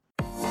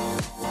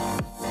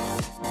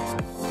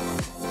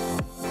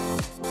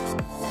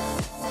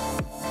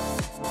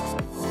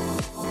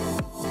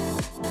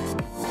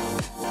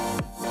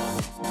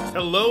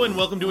Hello and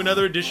welcome to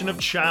another edition of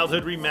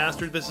Childhood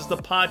Remastered. This is the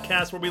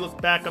podcast where we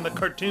look back on the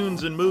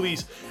cartoons and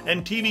movies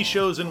and TV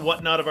shows and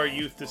whatnot of our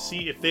youth to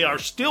see if they are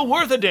still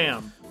worth a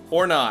damn.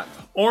 Or not.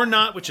 Or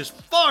not, which is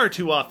far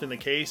too often the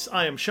case.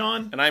 I am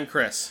Sean. And I'm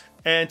Chris.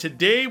 And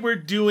today we're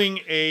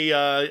doing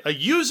a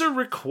user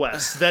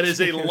request that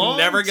is a long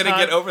Never going to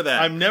get over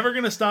that. I'm never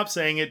going to stop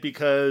saying it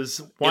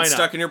because why it's not?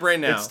 Stuck in your brain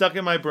now. It's stuck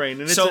in my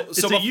brain. And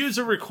it's a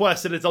user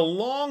request and it's a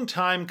long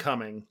time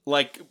coming.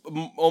 Like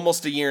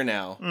almost a year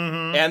now.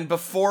 Mm-hmm. And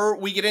before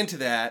we get into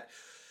that,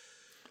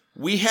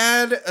 we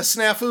had a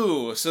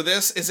snafu. So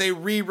this is a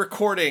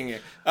re-recording.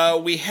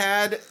 We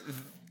had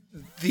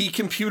the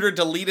computer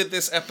deleted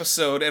this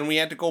episode and we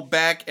had to go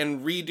back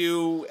and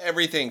redo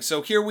everything.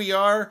 So here we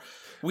are.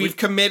 We've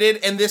committed,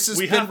 and this has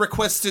been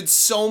requested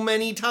so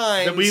many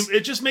times.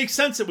 It just makes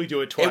sense that we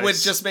do it twice. It would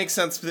just make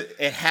sense.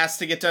 It has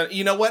to get done.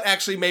 You know what?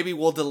 Actually, maybe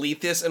we'll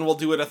delete this, and we'll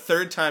do it a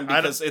third time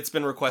because it's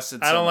been requested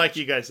so much. I don't like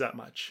you guys that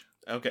much.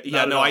 Okay.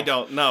 Yeah, no, I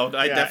don't. No,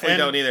 I definitely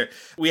don't either.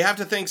 We have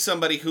to thank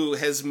somebody who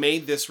has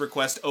made this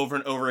request over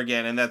and over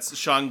again, and that's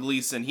Sean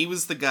Gleason. He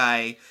was the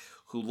guy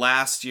who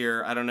last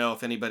year, I don't know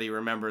if anybody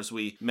remembers,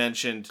 we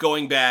mentioned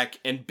going back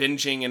and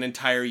binging an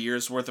entire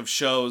year's worth of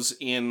shows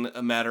in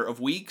a matter of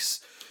weeks.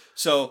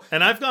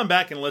 And I've gone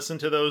back and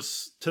listened to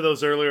those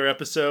earlier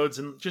episodes,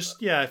 and just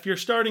if you're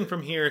starting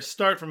from here,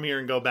 start from here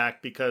and go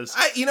back because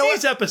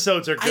these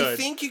episodes are good. I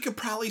think you could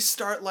probably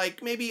start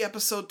like maybe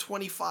episode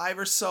 25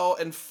 or so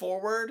and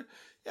forward.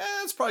 Yeah,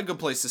 that's probably a good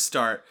place to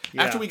start.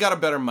 Yeah. After we got a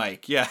better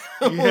mic, we'll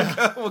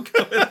go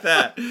with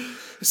that.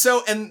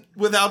 So, and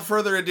without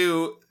further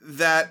ado,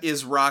 that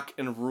is Rock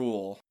and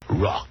Rule.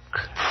 Rock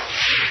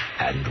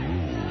and Rule.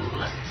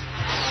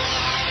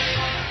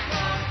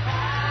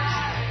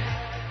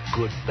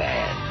 Good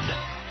band,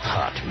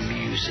 hot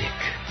music,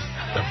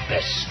 the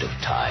best of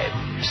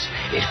times.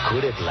 It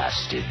could have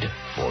lasted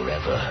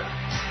forever.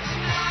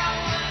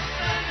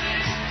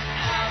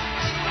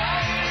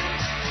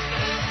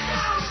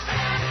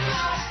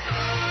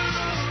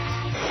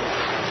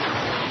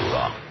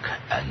 Rock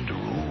and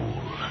Rule.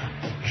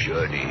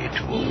 Journey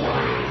to a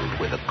world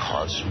where the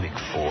cosmic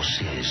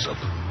forces of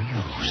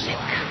music,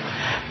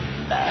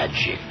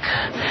 magic,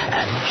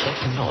 and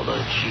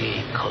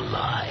technology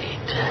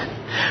collide,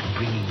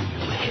 bringing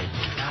you head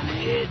to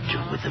head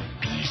with a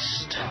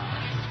beast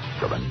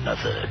from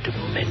another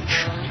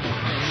dimension.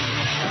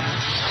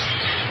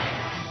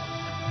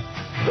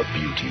 The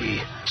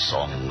Beauty,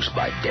 songs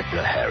by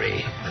Deborah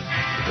Harry.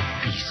 The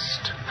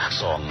Beast,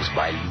 songs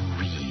by Lou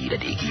Reed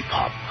and Iggy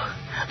Pop.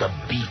 The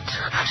Beat,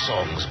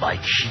 songs by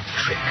Cheap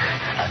Trick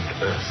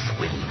and Earth,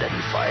 Wind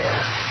and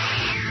Fire.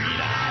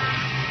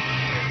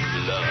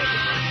 Love.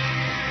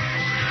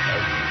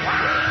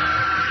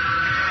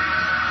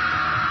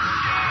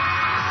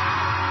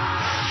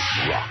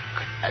 Rock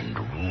and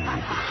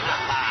Rule.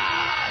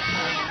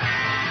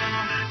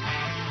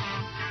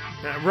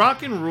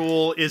 Rock and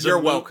Rule is You're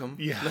welcome.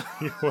 Yeah,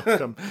 you're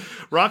welcome.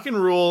 Rock and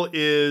Rule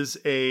is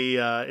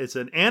it's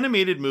an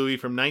animated movie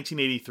from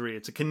 1983.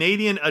 It's a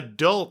Canadian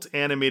adult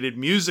animated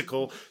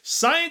musical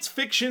science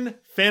fiction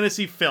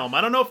fantasy film.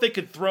 I don't know if they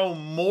could throw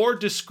more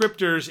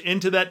descriptors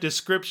into that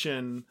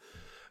description.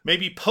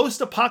 Maybe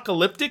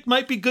post-apocalyptic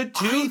might be good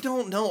too. I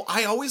don't know.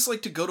 I always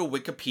like to go to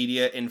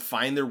Wikipedia and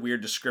find their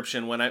weird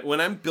description when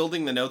I'm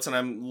building the notes and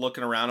I'm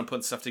looking around and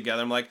putting stuff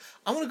together. I'm like,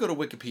 I want to go to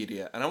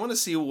Wikipedia and I want to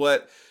see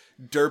what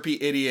derpy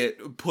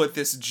idiot put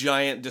this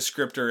giant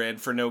descriptor in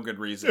for no good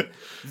reason.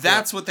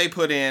 That's what they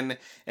put in,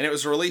 and it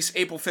was released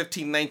April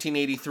 15,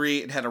 1983.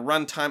 It had a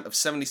runtime of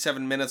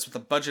 77 minutes with a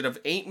budget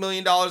of $8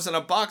 million and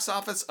a box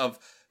office of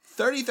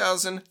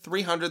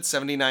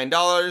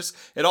 $30,379.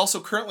 It also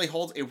currently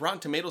holds a Rotten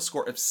Tomatoes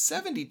score of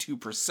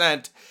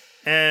 72%.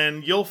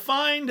 And you'll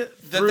find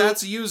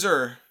that's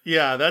user.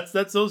 Yeah,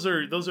 those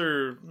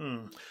are.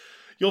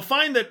 You'll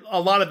find that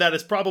a lot of that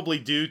is probably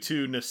due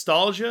to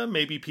nostalgia,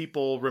 maybe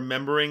people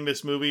remembering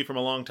this movie from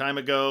a long time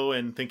ago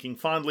and thinking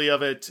fondly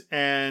of it.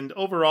 And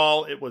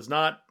overall, it was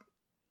not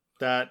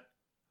that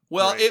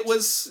great. It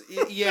was,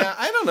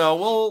 I don't know.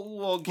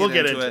 We'll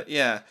get into it.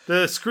 Yeah.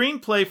 The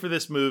screenplay for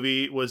this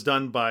movie was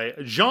done by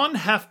John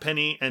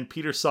Halfpenny and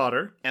Peter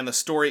Sauter. And the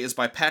story is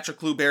by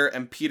Patrick Loubert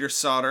and Peter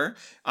Sauter.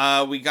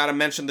 We got to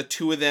mention the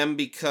two of them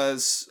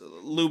because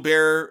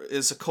Loubert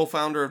is a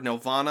co-founder of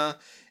Nelvana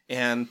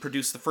and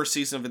produced the first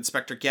season of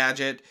Inspector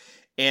Gadget.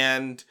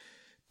 And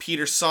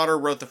Peter Sauter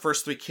wrote the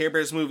first three Care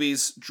Bears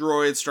movies,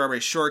 Droid,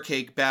 Strawberry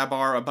Shortcake,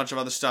 Babar, a bunch of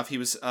other stuff. He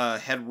was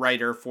head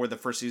writer for the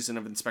first season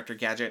of Inspector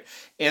Gadget.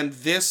 And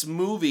this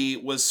movie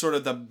was sort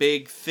of the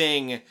big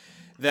thing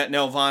that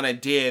Nelvana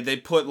did. They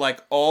put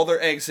like all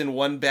their eggs in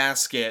one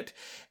basket.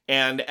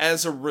 And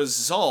as a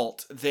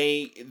result,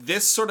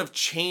 this sort of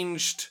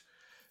changed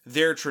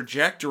their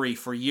trajectory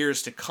for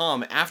years to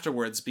come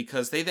afterwards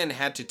because they then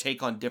had to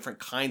take on different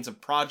kinds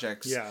of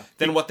projects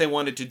than what they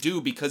wanted to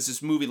do because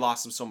this movie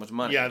lost them so much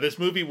money. Yeah, this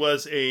movie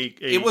was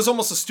it was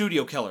almost a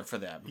studio killer for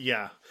them.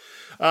 Yeah.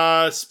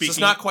 Speaking, So it's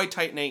not quite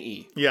Titan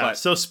AE. yeah. But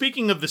So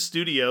speaking of the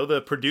studio,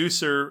 the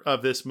producers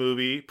of this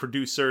movie,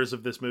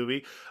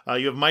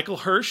 you have Michael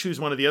Hirsch, who's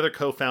one of the other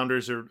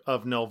co-founders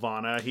of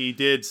Nelvana. He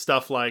did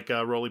stuff like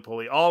Roly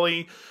Poly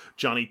Ollie,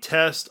 Johnny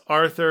Test,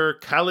 Arthur,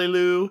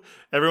 Kalilu,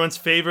 everyone's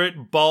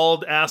favorite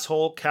bald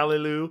asshole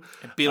Kalilu,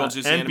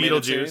 Beetlejuice and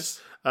animated Beetlejuice.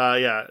 series.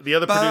 Yeah, the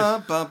other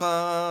producer.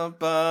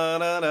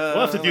 We'll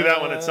have to do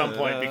that one at some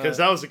point because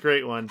that was a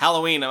great one.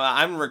 Halloween.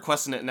 I'm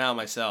requesting it now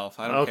myself.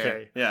 I don't care.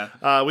 Okay.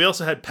 Yeah. We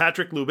also had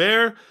Patrick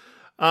Loubert.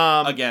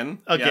 Again.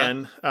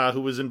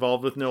 Who was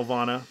involved with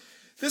Nelvana.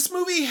 This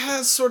movie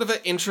has sort of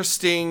an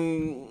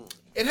interesting...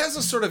 It has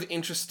a sort of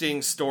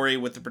interesting story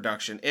with the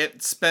production.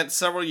 It spent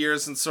several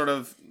years in sort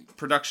of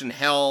production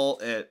hell.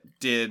 It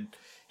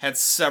had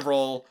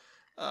several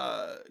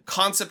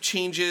concept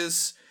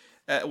changes.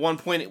 At one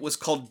point, it was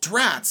called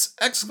Drats! !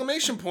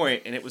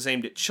 And it was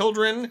aimed at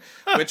children,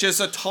 which is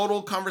a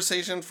total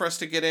conversation for us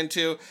to get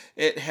into.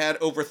 It had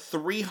over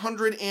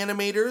 300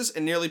 animators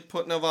and nearly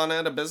put Nelvana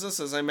out of business,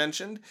 as I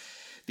mentioned.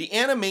 The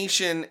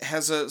animation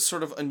has a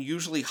sort of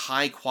unusually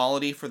high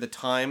quality for the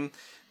time.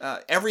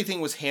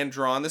 Everything was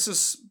hand-drawn. This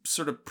is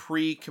sort of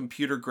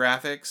pre-computer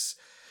graphics.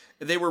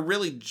 They were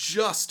really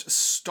just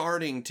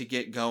starting to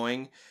get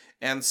going,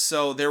 and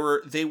so they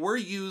were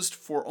used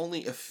for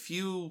only a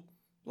few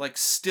like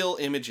still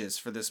images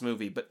for this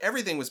movie, but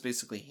everything was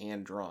basically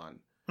hand-drawn.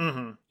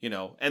 Mm-hmm.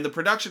 And the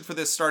production for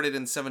this started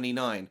in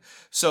 1979.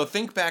 So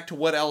think back to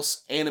what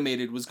else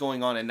animated was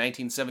going on in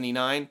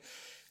 1979.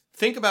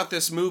 Think about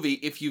this movie.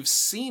 If you've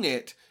seen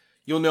it,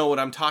 you'll know what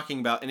I'm talking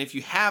about. And if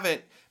you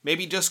haven't,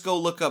 maybe just go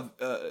look up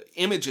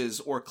images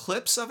or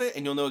clips of it,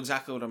 and you'll know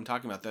exactly what I'm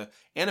talking about. The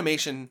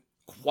animation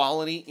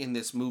quality in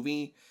this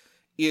movie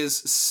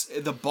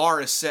the bar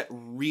is set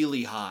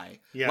really high.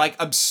 Yeah. Like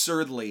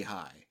absurdly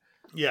high.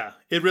 Yeah,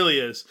 it really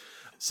is.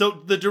 So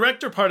the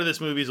director part of this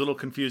movie is a little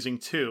confusing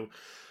too.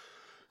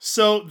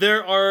 So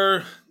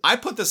I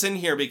put this in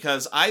here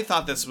because I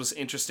thought this was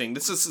interesting.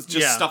 This is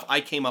just stuff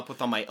I came up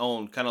with on my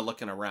own, kind of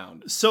looking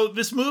around. So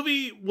this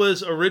movie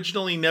was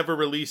originally never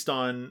released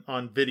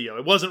on video.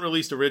 It wasn't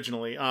released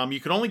originally.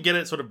 You could only get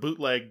it sort of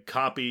bootleg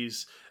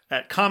copies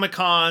at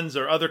Comic-Cons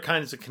or other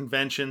kinds of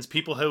conventions.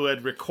 People who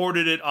had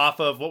recorded it off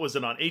of, what was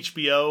it, on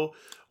HBO?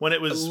 When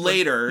it was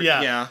later,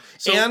 yeah.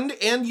 So,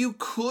 and you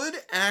could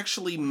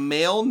actually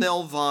mail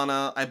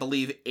Nelvana, I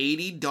believe,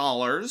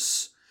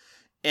 $80,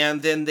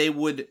 and then they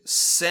would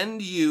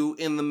send you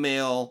in the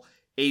mail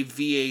a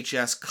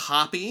VHS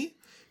copy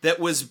that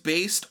was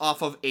based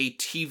off of a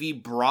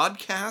TV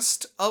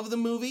broadcast of the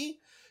movie,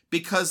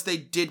 because they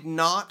did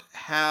not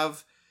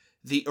have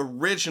the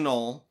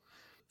original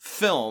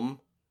film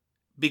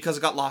because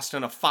it got lost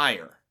in a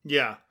fire.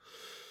 Yeah.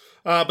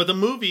 But the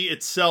movie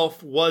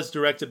itself was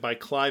directed by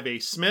Clive A.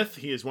 Smith.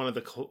 He is one of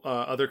the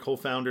other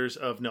co-founders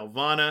of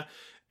Nelvana,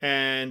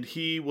 and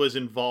he was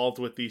involved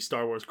with the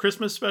Star Wars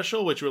Christmas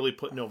special, which really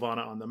put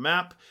Nelvana on the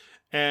map,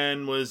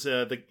 and was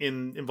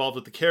involved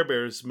with the Care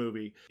Bears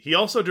movie. He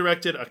also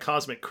directed A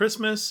Cosmic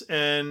Christmas,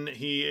 and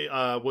he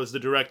was the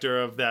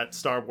director of that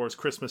Star Wars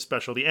Christmas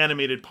special, the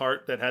animated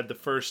part that had the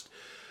first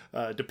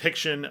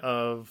depiction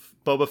of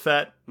Boba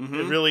Fett. Mm-hmm.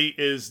 It really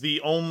is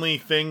the only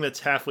thing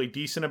that's halfway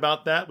decent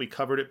about that. We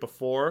covered it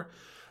before.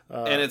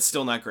 And it's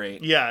still not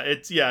great. Yeah,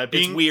 it's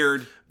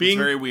weird. It's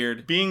very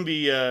weird. Being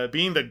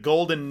the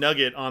golden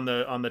nugget on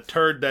the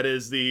turd that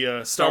is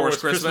the Star Wars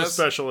Christmas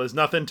special is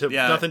nothing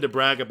to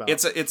brag about.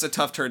 It's a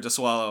tough turd to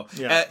swallow.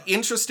 Yeah.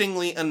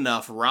 Interestingly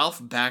enough,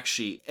 Ralph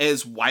Bakshi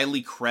is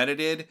widely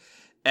credited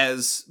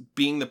as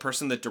being the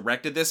person that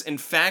directed this. In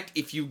fact,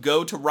 if you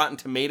go to Rotten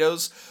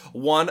Tomatoes,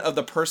 one of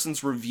the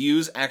person's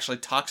reviews actually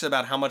talks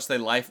about how much they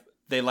like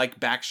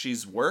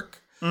Bakshi's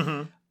work,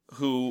 mm-hmm.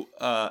 who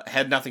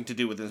had nothing to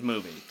do with this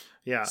movie.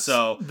 Yeah.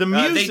 So the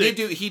music,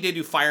 he did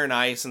do Fire and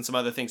Ice and some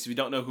other things. If you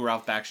don't know who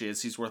Ralph Bakshi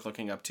is, he's worth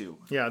looking up too.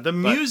 Yeah, the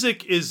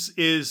music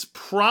is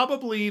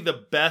probably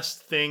the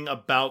best thing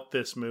about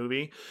this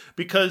movie,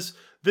 because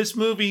this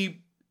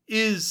movie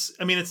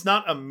it's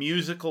not a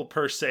musical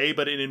per se,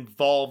 but it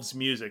involves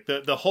music.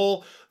 The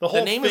whole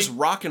name is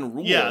Rock and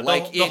Roll. Yeah,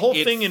 the whole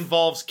thing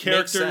involves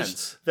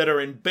characters that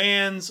are in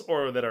bands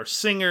or that are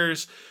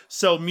singers.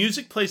 So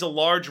music plays a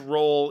large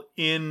role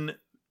in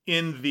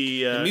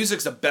the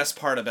music's the best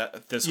part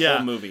about this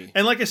whole movie.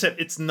 And like I said,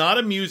 it's not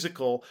a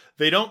musical.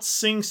 They don't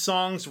sing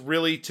songs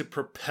really to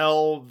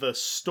propel the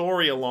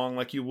story along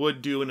like you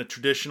would do in a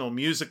traditional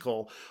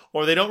musical,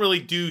 or they don't really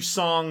do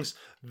songs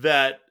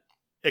that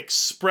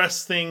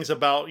express things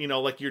about,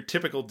 like your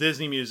typical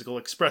Disney musical,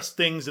 express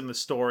things in the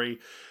story.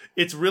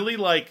 It's really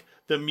like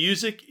the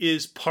music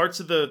is parts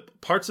of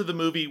the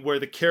movie where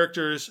the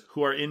characters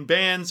who are in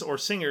bands or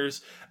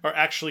singers are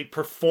actually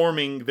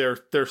performing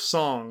their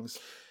songs.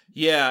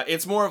 Yeah,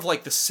 it's more of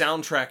like the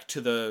soundtrack to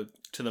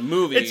the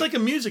movie. It's like a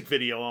music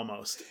video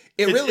almost.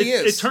 It really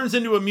is. It turns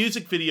into a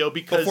music video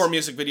because before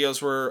music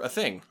videos were a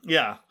thing.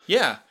 Yeah.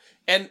 Yeah.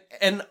 And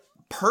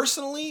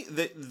personally,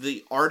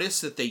 the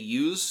artists that they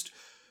used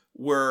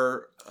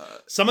were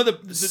some of the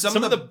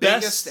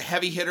biggest best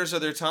heavy hitters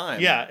of their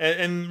time. Yeah,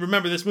 and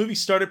remember, this movie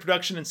started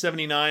production in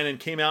 79 and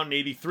came out in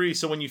 83.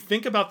 So when you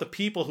think about the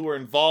people who are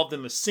involved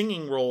in the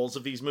singing roles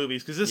of these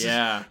movies, because this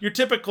is your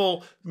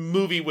typical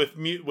movie with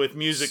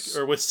music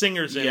or with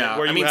singers in it.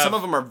 Where I mean, some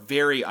of them are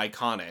very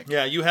iconic.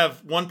 Yeah, you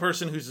have one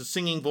person who's a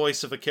singing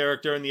voice of a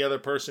character and the other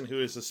person who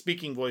is a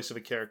speaking voice of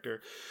a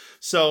character.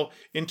 So,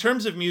 in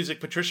terms of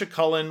music, Patricia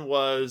Cullen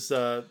was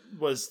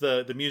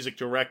the music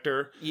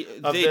director. They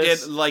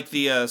did like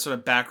the sort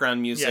of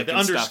background music, the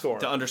and underscore, stuff.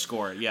 The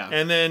underscore, yeah.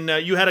 And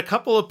then you had a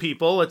couple of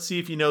people. Let's see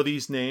if you know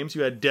these names.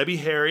 You had Debbie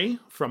Harry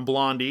from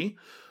Blondie,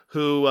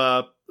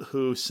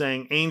 who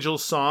sang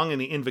Angel's Song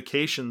and the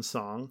Invocation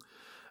song.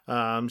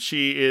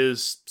 She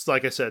is,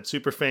 like I said,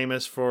 super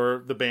famous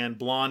for the band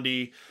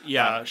Blondie.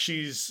 Yeah,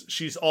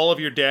 she's all of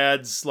your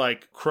dad's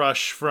like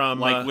crush from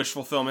like Wish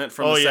Fulfillment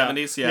from the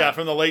 70s. Yeah,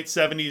 from the late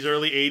 70s,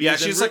 early 80s. Yeah,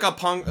 she's like a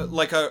punk,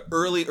 like a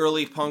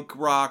early punk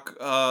rock,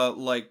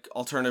 like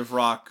alternative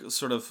rock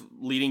sort of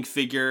leading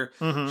figure.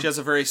 Mm-hmm. She has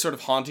a very sort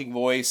of haunting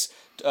voice.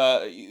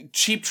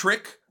 Cheap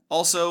Trick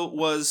also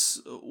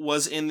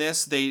was in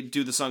this. They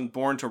do the song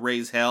 "Born to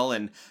Raise Hell"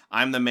 and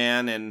 "I'm the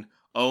Man" and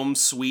 "Om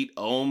Sweet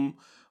Om,"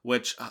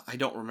 which I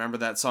don't remember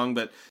that song,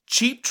 but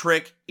Cheap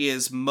Trick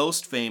is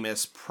most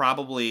famous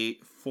probably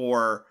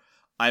for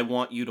 "I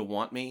Want You to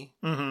Want Me."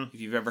 Mm-hmm. If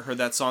you've ever heard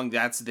that song,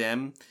 that's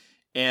them.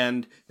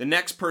 And the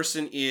next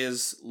person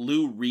is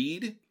Lou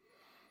Reed,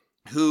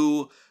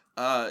 who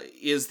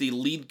is the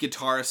lead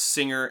guitarist,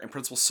 singer, and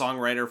principal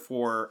songwriter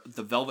for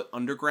the Velvet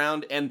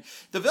Underground. And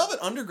the Velvet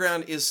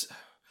Underground is...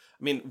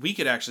 I mean, we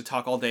could actually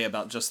talk all day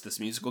about just this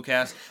musical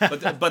cast, but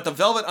the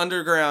Velvet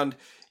Underground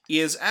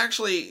is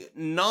actually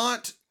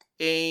not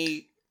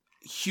a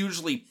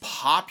hugely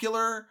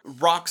popular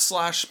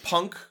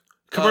rock/punk.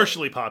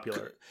 Commercially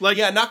popular. Like,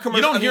 not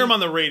commercial. You don't hear them on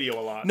the radio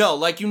a lot. No,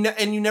 like you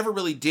never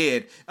really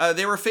did.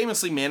 They were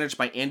famously managed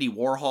by Andy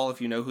Warhol,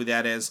 if you know who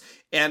that is.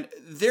 And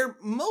they're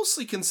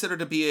mostly considered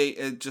to be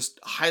a just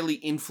highly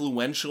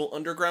influential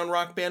underground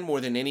rock band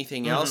more than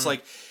anything else.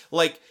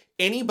 Like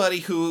anybody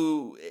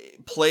who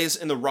plays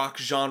in the rock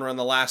genre in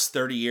the last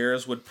 30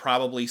 years would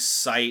probably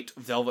cite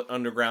Velvet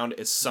Underground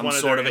as some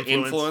sort of an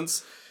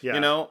influence. Yeah. You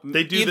know,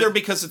 they do either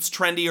because it's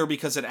trendy or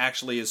because it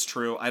actually is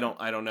true. I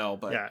don't know,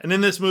 but yeah. And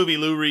in this movie,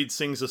 Lou Reed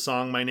sings a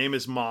song, "My Name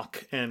Is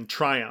Mock," and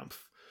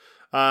 "Triumph."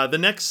 The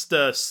next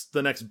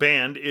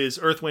band is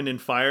Earth, Wind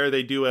and Fire.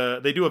 They do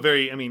a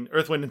very, I mean,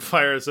 Earth, Wind and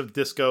Fire is a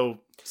disco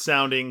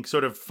sounding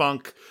sort of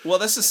funk. Well,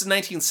 this is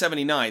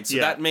 1979, so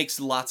that makes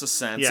lots of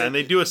sense. Yeah, and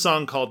they do a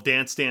song called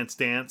 "Dance, Dance,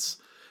 Dance,"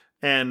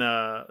 and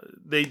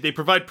they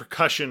provide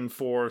percussion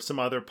for some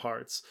other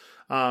parts.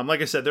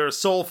 Like I said, they're a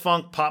soul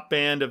funk pop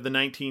band of the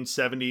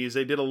 1970s.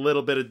 They did a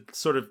little bit of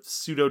sort of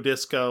pseudo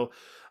disco.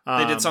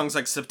 They did songs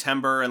like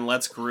 "September" and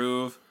 "Let's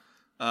Groove."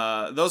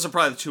 Those are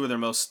probably two of their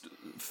most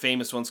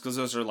famous ones because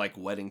those are like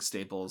wedding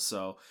staples.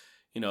 So,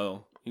 you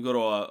know, you go to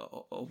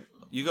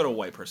a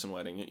white person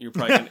wedding, you're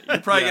probably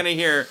gonna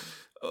hear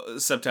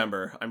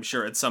 "September," I'm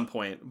sure, at some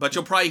point. But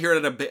you'll probably hear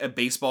it at a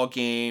baseball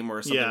game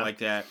or something like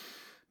that.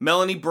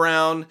 Melanie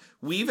Brown,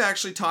 we've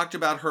actually talked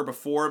about her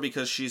before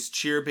because she's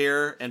Cheer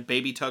Bear and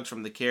Baby Tugs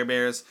from the Care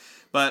Bears,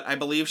 but I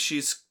believe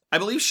she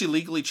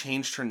legally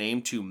changed her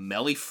name to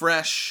Melly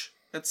Fresh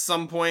at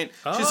some point.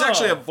 Oh. She's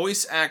actually a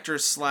voice actor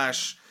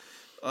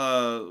 /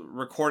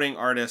 recording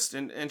artist,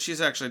 and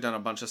she's actually done a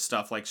bunch of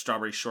stuff like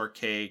Strawberry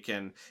Shortcake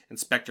and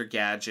Inspector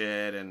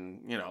Gadget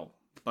and, you know,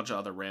 a bunch of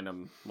other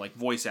random like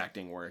voice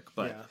acting work.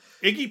 But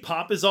Iggy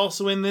Pop is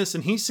also in this,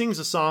 and he sings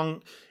a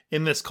song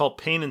in this called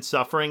 "Pain and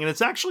Suffering," and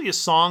it's actually a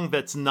song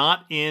that's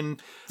not in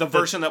the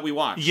version that we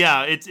watched.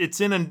 Yeah,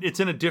 it's in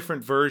a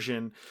different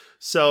version.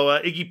 So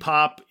Iggy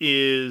Pop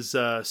is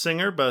a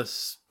singer, but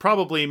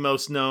probably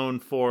most known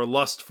for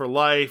 "Lust for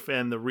Life"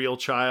 and "The Real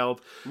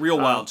Child."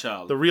 Wild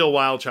Child. The Real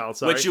Wild Child,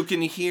 sorry. Which you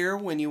can hear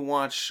when you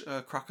watch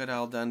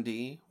Crocodile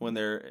Dundee when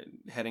they're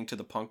heading to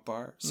the punk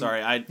bar.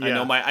 Sorry, I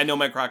know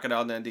my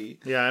Crocodile Dundee.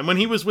 Yeah, and when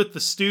he was with the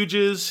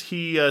Stooges,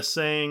 he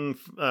sang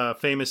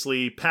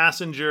famously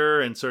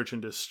 "Passenger" and "Search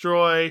and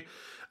Destroy."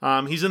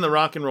 He's in the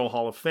Rock and Roll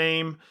Hall of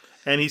Fame.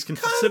 And he's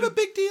considered kind of a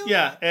big deal.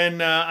 Yeah,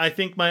 and I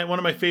think one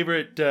of my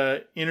favorite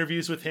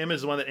interviews with him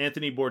is the one that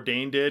Anthony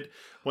Bourdain did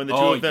when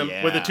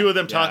the two of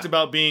them talked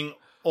about being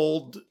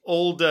old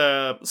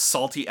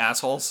salty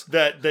assholes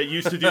that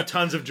used to do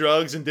tons of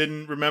drugs and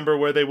didn't remember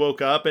where they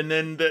woke up. And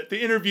then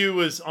the interview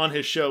was on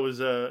his show.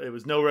 It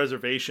was No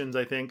Reservations,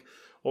 I think,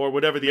 or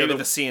whatever the Maybe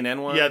the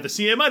CNN one. Yeah,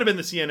 it might have been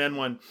the CNN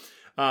one.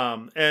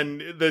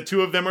 And the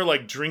two of them are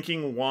like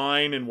drinking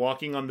wine and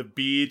walking on the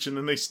beach, and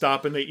then they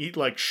stop and they eat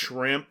like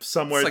shrimp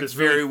somewhere. It's like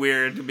very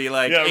weird to be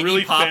like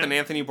Iggy Pop and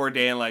Anthony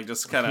Bourdain like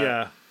just kind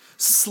of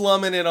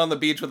slumming it on the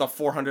beach with a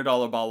 $400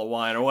 bottle of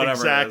wine or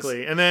whatever.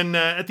 Exactly. And then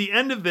at the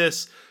end of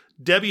this,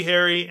 Debbie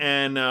Harry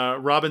and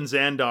Robin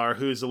Zandar,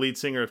 who's the lead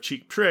singer of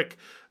Cheap Trick,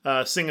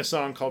 sing a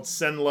song called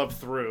 "Send Love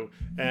Through,"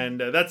 and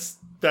that's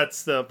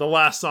the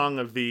last song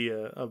of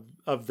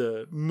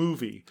the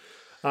movie.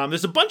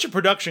 There's a bunch of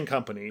production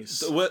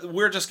companies.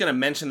 We're just going to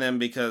mention them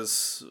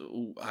because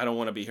I don't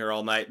want to be here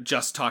all night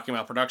just talking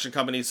about production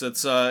companies.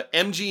 It's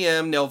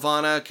MGM,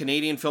 Nelvana,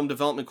 Canadian Film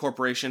Development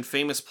Corporation,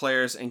 Famous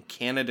Players, and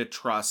Canada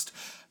Trust.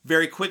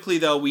 Very quickly,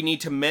 though, we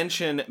need to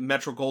mention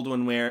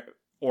Metro-Goldwyn-Mayer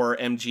or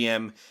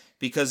MGM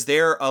because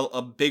they're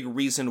a big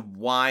reason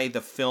why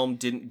the film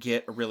didn't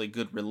get a really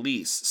good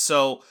release.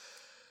 So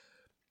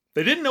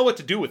they didn't know what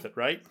to do with it,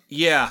 right?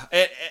 Yeah.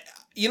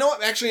 You know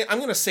what? Actually, I'm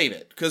going to save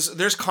it because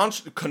there's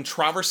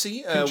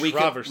controversy.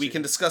 We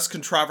can discuss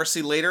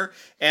controversy later,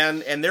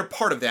 and they're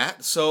part of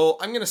that. So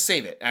I'm going to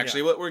save it.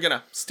 Actually, we're going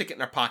to stick it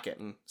in our pocket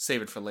and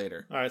save it for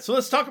later. All right. So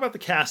let's talk about the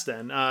cast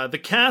then. The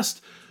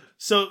cast.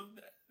 So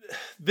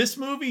this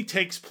movie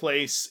takes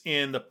place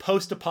in the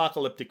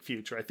post-apocalyptic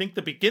future. I think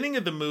the beginning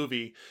of the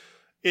movie,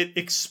 it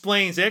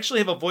explains. They actually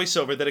have a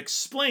voiceover that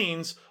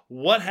explains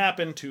what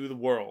happened to the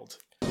world.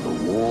 The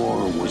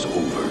war was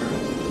over.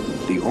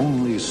 The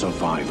only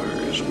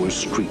survivors were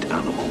street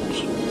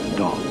animals,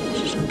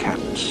 dogs,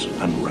 cats,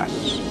 and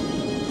rats.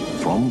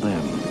 From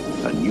them,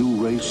 a new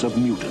race of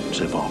mutants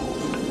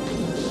evolved.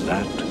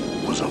 That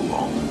was a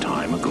long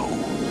time ago.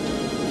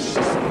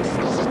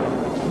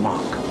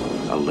 Mach,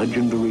 a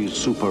legendary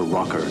super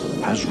rocker,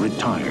 has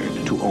retired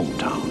to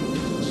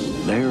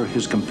ohmTown. There,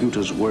 his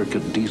computers work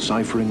at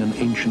deciphering an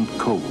ancient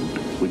code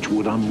which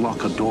would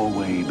unlock a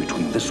doorway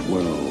between this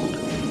world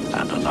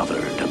and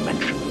another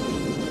dimension.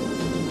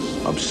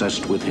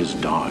 Obsessed with his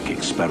dark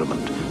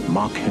experiment,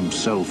 Mach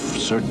himself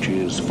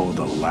searches for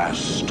the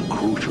last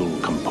crucial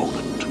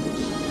component.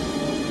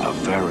 A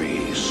very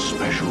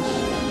special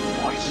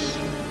voice.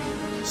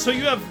 So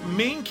you have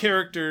main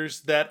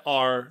characters that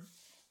are...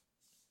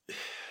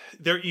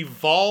 they're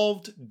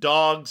evolved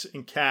dogs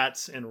and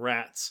cats and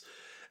rats.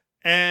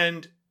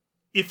 And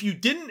if you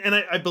didn't, and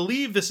I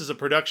believe this is a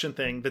production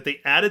thing, that they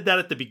added that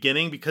at the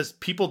beginning because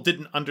people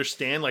didn't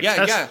understand. Like, you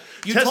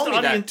told me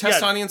that.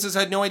 Test audiences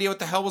had no idea what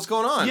the hell was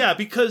going on. Yeah,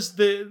 because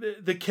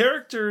the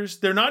characters,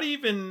 they're not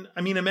even,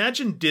 I mean,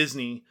 imagine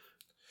Disney.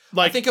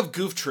 Like, I think of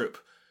Goof Troop.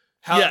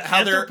 How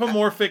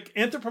anthropomorphic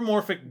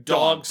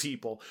dog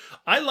people.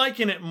 I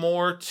liken it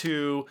more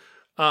to,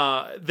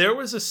 there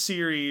was a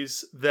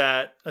series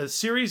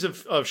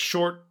of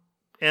short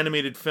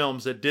animated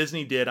films that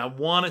Disney did, I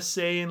want to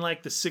say in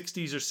like the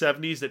 60s or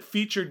 70s, that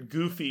featured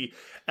Goofy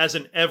as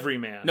an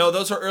everyman. No,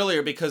 those are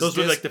earlier because those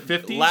were like the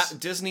 50s.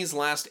 Disney's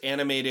last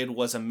animated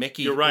was a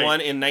Mickey one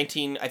in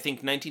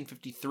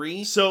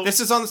 1953. So this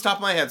is on the top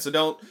of my head, so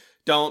don't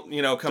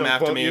come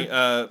after me,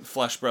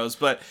 Flesh Bros.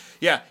 But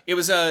yeah, it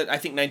was I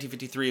think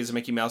 1953 is a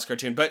Mickey Mouse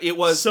cartoon, but it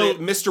was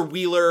Mr.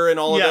 Wheeler and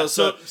all of those.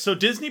 So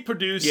Disney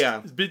produced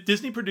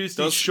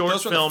these short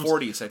those films were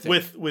the 40s, I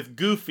think. with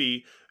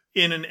Goofy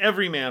in an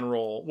everyman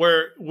role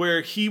where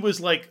he was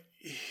like,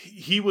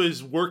 he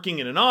was working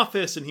in an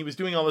office and he was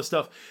doing all this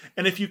stuff.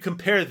 And if you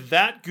compare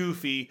that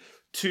Goofy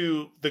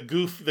to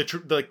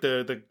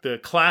the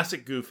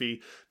classic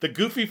Goofy, the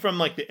Goofy from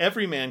like the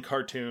everyman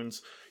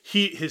cartoons,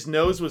 his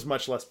nose was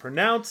much less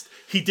pronounced.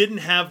 He didn't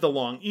have the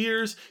long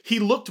ears. He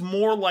looked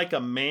more like a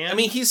man. I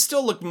mean, he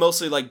still looked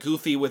mostly like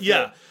Goofy with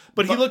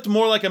but he looked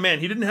more like a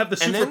man. He didn't have the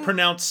super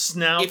pronounced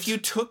snout. If you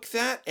took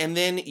that and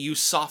then you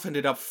softened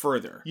it up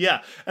further. Yeah.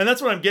 And that's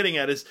what I'm getting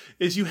at is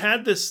you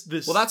had this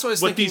well, that's what I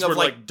was thinking these of, were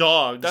like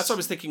dogs. That's what I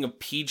was thinking of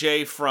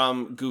PJ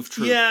from Goof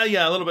Troop. Yeah,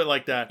 a little bit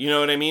like that. You know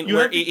what I mean?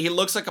 Where he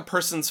looks like a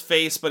person's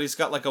face, but he's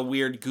got like a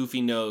weird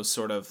goofy nose,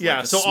 sort of. Yeah,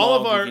 like so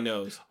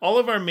all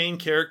of our main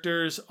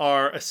characters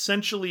are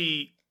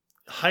essentially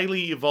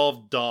highly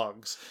evolved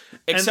dogs,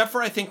 except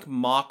for I think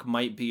Mach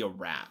might be a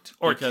rat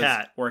or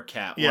cat.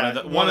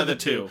 Yeah, one of the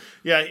two.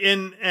 Yeah,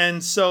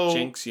 and so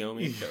Jinx,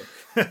 Yomi,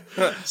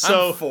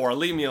 so I'm 4.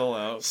 Leave me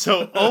alone.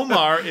 So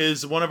Omar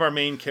is one of our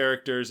main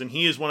characters, and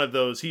he is one of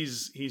those.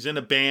 He's in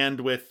a band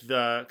with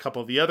a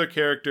couple of the other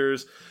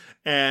characters,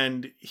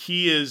 and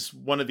he is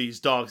one of these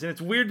dogs. And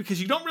it's weird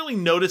because you don't really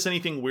notice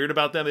anything weird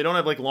about them. They don't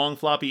have like long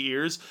floppy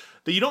ears.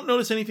 That you don't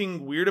notice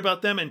anything weird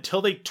about them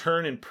until they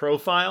turn in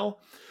profile.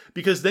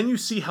 Because then you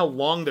see how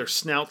long their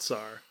snouts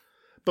are.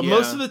 But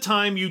most of the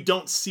time, you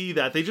don't see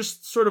that. They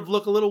just sort of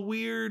look a little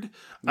weird.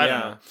 I don't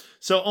know.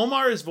 So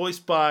Omar is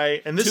voiced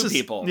by... and this two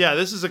people. Yeah,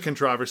 this is a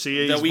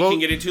controversy. That we can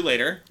get into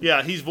later.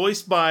 Yeah, he's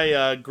voiced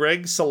by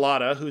Greg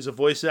Salata, who's a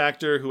voice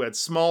actor who had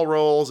small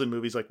roles in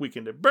movies like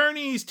Weekend at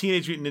Bernie's,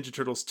 Teenage Mutant Ninja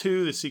Turtles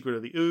 2, The Secret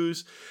of the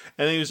Ooze.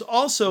 And he was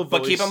also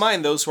But keep in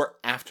mind, those were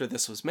after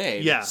this was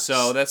made. Yeah.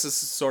 So that's a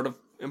sort of...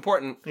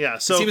 important. Yeah,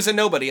 so he was a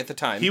nobody at the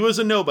time. He was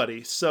a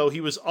nobody. So he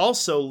was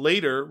also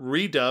later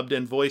redubbed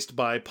and voiced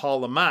by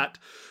Paul LaMatte,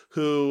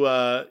 who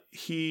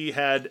he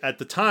had at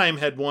the time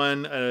had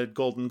won a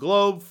Golden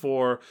Globe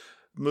for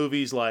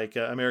movies like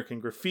American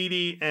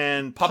Graffiti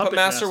and Puppet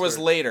Master was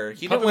later.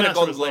 He didn't win a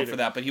Golden Globe for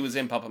that, but he was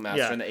in Puppet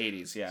Master in the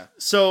 80s. Yeah.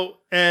 So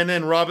and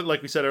then Robin,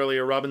 like we said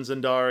earlier, Robin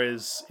Zandar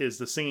is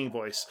the singing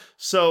voice.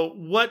 So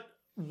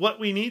what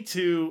we need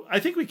to, I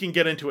think we can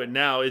get into it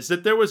now, is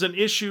that there was an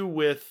issue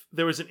with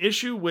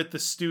the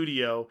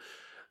studio,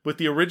 with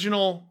the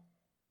original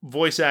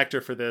voice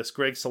actor for this,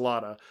 Greg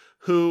Salata,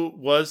 who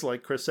was,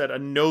 like Chris said, a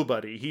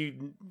nobody.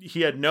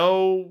 He had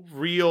no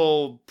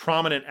real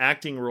prominent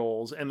acting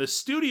roles, and the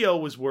studio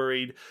was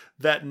worried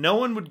that no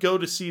one would go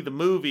to see the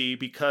movie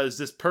because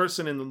this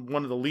person in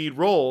one of the lead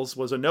roles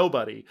was a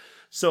nobody.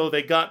 So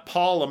they got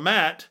Paul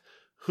Amat,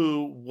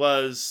 who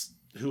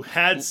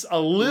had a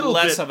little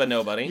less bit of a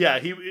nobody. Yeah,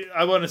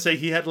 I want to say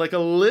he had like a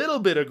little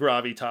bit of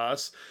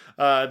gravitas.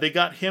 They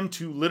got him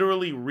to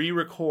literally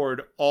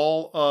re-record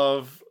all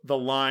of the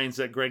lines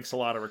that Greg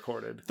Salata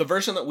recorded. The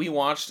version that we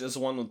watched is the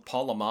one with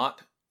Paul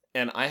Amat,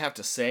 and I have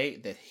to say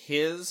that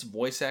his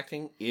voice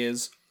acting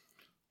is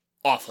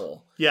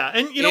awful. Yeah,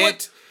 and you know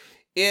what?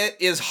 It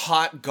is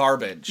hot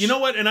garbage. You know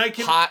what? And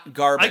hot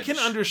garbage. I can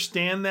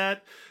understand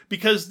that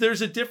because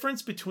there's a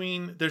difference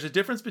between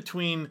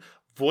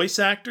voice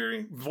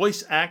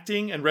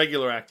acting and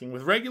regular acting.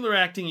 With regular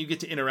acting, you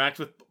get to interact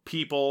with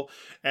people,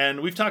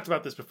 and we've talked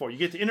about this before. You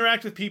get to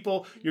interact with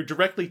people. You're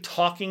directly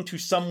talking to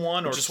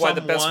someone, which is why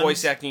the best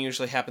voice acting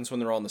usually happens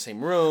when they're all in the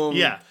same room.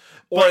 Yeah,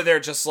 or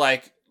they're just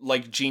like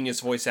genius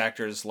voice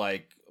actors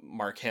like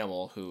Mark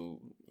Hamill,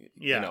 who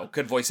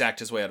could voice act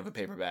his way out of a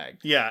paper bag.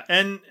 Yeah,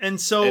 and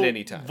so at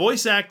any time.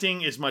 Voice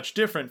acting is much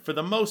different. For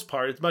the most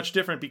part, it's much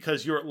different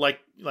because you're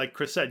like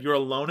Chris said, you're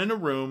alone in a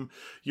room.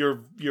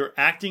 You're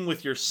acting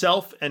with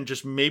yourself and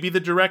just maybe the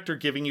director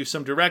giving you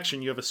some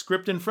direction. You have a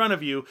script in front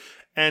of you,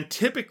 and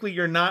typically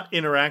you're not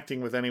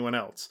interacting with anyone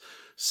else.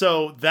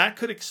 So that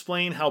could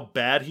explain how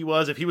bad he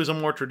was if he was a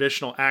more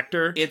traditional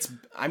actor. It's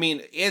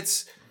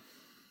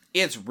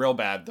real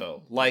bad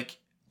though.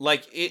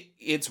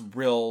 It's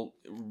real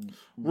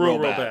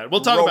bad.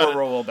 We'll talk about it.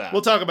 Real bad.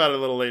 We'll talk about it a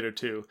little later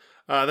too.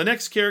 The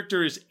next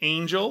character is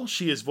Angel.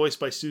 She is voiced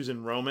by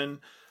Susan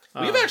Roman.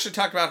 We've actually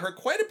talked about her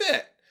quite a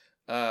bit.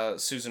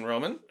 Susan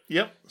Roman.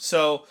 Yep.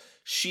 So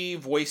she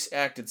voice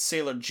acted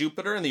Sailor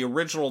Jupiter in the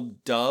original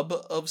dub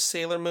of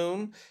Sailor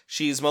Moon.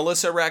 She's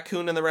Melissa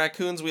Raccoon in the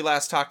Raccoons. We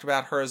last talked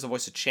about her as the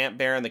voice of Champ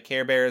Bear in the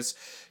Care Bears.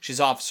 She's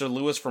Officer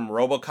Lewis from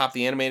RoboCop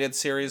the animated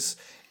series,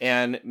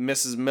 and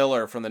Mrs.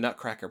 Miller from the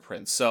Nutcracker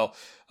Prince. So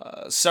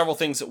several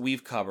things that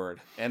we've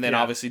covered. And then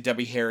obviously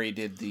Debbie Harry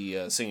did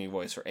the singing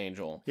voice for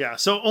Angel. Yeah,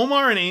 so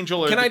Omar and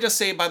Angel are... Can I just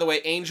say, by the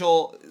way,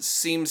 Angel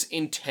seems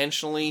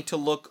intentionally to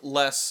look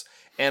less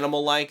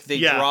animal-like. They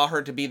draw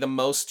her to be the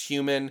most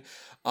human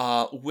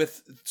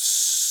with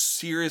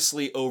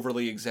seriously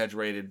overly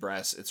exaggerated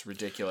breasts. It's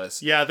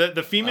ridiculous. Yeah,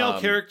 the female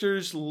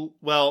characters,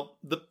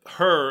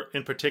 her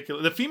in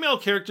particular, the female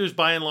characters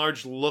by and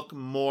large look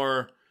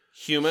more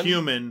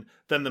human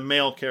than the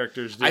male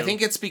characters do. I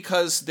think it's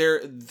because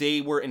they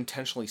were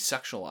intentionally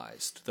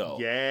sexualized, though.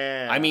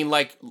 Yeah, I mean,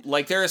 like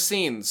there are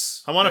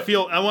scenes. I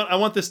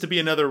want this to be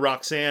another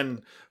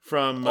Roxanne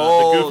from the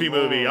Goofy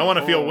movie. I want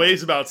to feel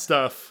ways about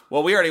stuff.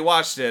 Well, we already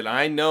watched it.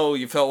 I know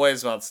you felt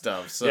ways about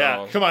stuff. So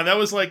yeah, come on, that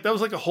was like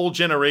a whole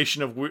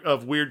generation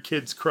of weird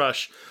kids'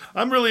 crush.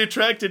 I'm really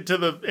attracted to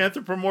the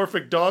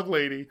anthropomorphic dog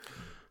lady.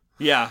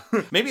 Yeah,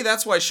 maybe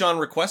that's why Sean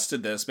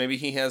requested this. Maybe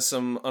he has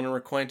some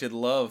unrequited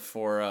love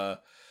for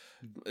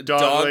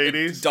dog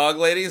ladies. Dog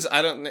ladies.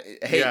 I don't.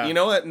 Hey, you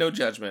know what? No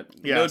judgment.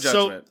 Yeah. No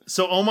judgment.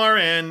 So Omar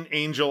and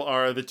Angel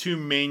are the two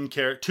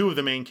of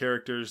the main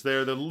characters.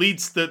 They're the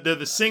leads. They're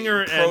the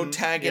singer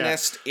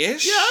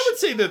protagonist-ish. Yeah, I would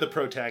say they're the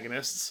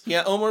protagonists.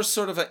 Yeah, Omar's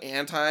sort of an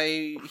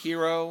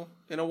anti-hero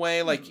in a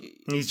way. Like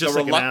he's just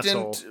a like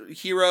reluctant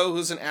hero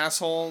who's an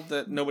asshole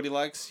that nobody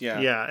likes. Yeah.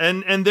 Yeah,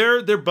 and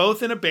they're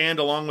both in a band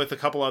along with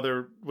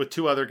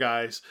two other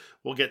guys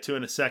we'll get to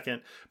in a second.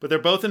 But they're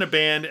both in a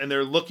band and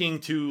they're looking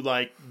to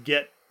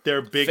get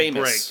their big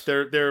break.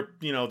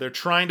 They're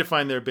trying to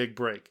find their big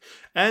break.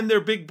 And their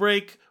big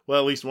break, well,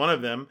 at least one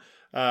of them,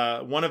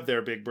 one of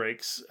their big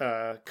breaks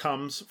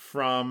comes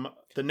from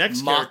the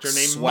next Mock character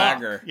named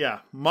Swagger. Mock. Yeah,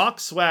 Mock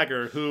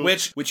Swagger, who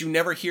which you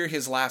never hear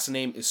his last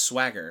name is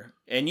Swagger.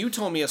 And you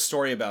told me a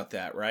story about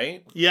that,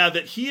 right? Yeah,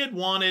 that he had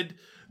wanted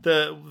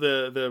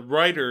the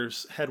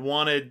writers had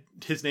wanted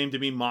his name to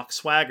be Mock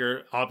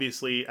Swagger,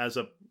 obviously as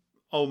a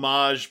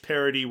homage,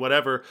 parody,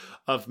 whatever,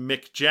 of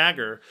Mick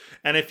Jagger.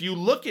 And if you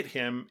look at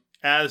him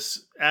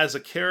as a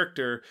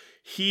character,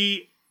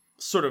 he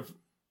sort of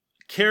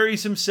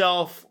carries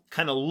himself,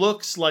 kind of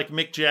looks like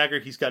Mick Jagger.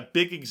 He's got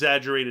big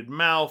exaggerated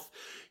mouth.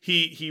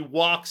 He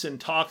walks and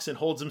talks and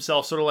holds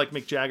himself sort of like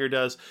Mick Jagger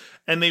does.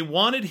 And they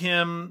wanted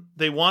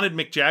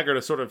Mick Jagger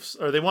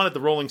to they wanted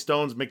the Rolling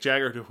Stones, Mick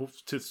Jagger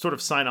to sort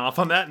of sign off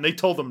on that. And they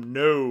told them,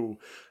 no,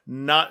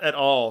 not at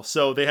all.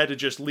 So they had to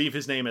just leave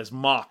his name as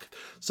Mock.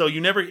 So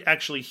you never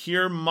actually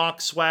hear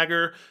Mock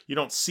Swagger. You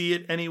don't see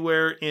it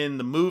anywhere in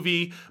the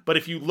movie. But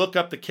if you look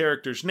up the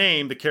character's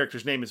name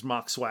is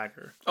Mock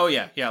Swagger. Oh,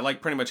 yeah. Yeah,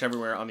 like pretty much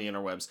everywhere on the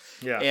interwebs.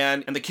 Yeah.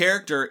 And the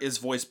character is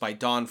voiced by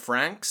Dawn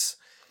Franks,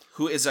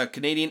 who is a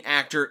Canadian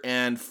actor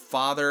and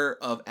father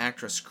of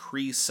actress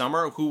Cree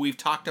Summer, who we've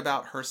talked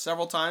about her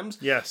several times.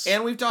 Yes.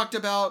 And we've talked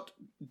about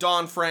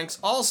Dawn Franks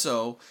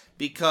also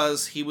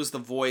because he was the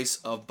voice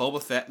of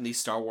Boba Fett in the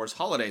Star Wars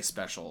Holiday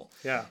Special.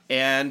 Yeah.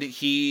 And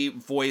he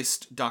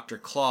voiced Dr.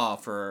 Claw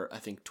for, I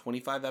think,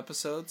 25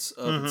 episodes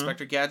of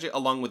Inspector Gadget,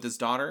 along with his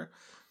daughter,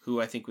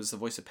 who I think was the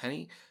voice of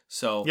Penny.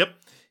 So, yep.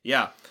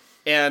 Yeah.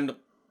 And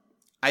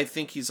I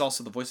think he's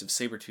also the voice of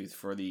Sabretooth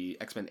for the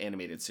X-Men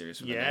animated series.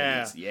 For the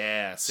 90s.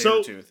 Yeah,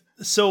 Sabretooth.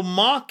 So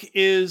Mock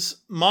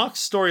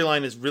Mock's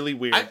storyline is really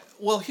weird.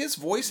 Well, his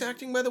voice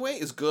acting, by the way,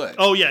 is good.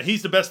 Oh yeah,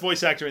 he's the best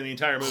voice actor in the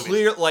entire movie.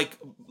 Clear, like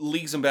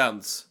leagues and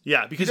bounds.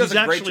 Yeah, because He does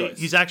a great choice.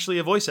 he's actually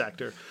a voice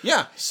actor.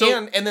 Yeah,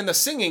 So- and then the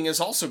singing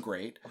is also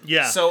great.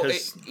 Yeah, so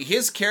 'cause-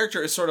 his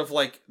character is sort of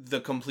like the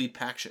complete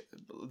package.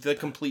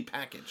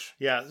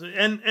 Yeah,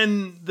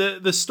 and the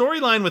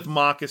storyline with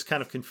Mock is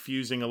kind of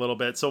confusing a little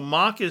bit. So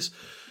Mock is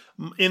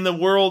in the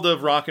world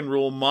of rock and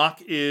roll.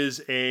 Mock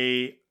is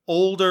a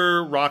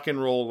older rock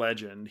and roll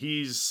legend.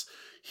 He's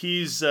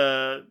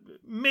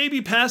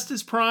maybe past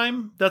his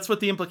prime. That's what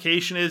the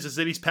implication is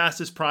that he's past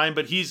his prime,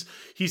 but he's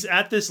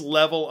at this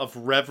level of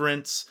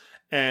reverence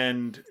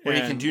and Where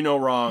he can do no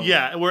wrong.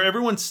 Yeah, where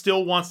everyone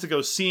still wants to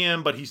go see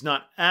him, but he's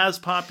not as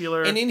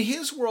popular. And in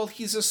his world,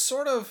 he's a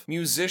sort of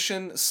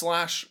musician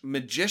 /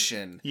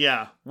 magician.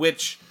 Yeah.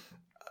 Which,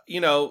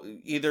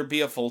 either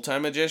be a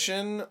full-time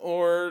magician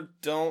or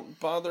don't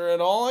bother at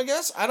all, I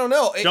guess. I don't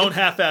know. Don't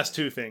half-ass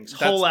two things.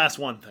 Whole-ass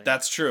one thing.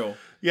 That's true.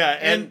 Yeah,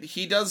 And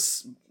he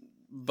does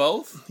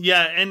both.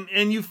 Yeah,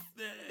 and you...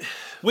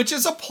 Which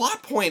is a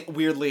plot point,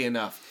 weirdly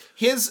enough.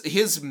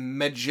 His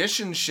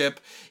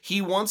magicianship,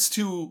 he wants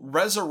to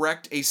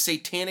resurrect a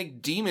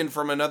satanic demon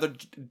from another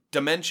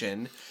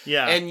dimension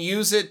and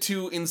use it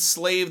to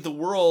enslave the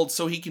world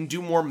so he can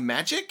do more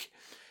magic.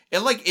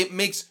 And it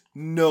makes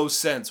no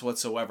sense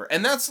whatsoever.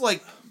 And that's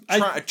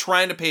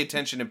trying to pay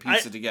attention and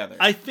piece it together.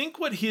 I think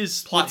what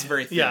his plot's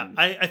very thin. Yeah,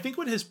 I think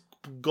what his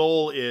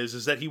goal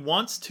is that he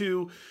wants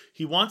to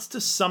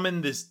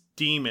summon this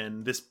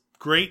demon, this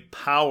great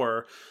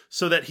power,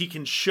 so that he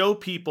can show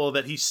people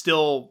that he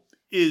still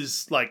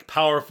is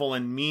powerful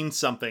and means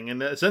something,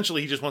 and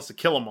essentially he just wants to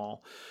kill them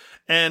all.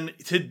 And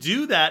to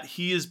do that,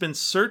 he has been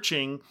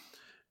searching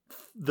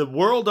the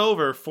world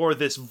over for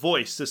this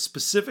voice, this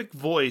specific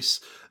voice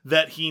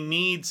that he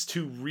needs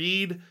to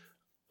read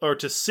or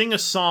to sing a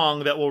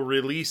song that will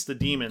release the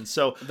demon.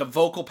 So the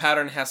vocal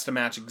pattern has to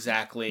match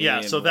exactly.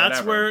 Yeah, so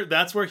that's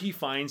where he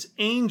finds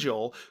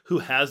Angel, who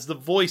has the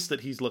voice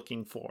that he's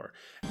looking for.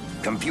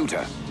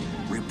 Computer,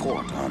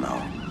 report on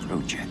our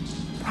project.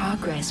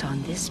 Progress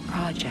on this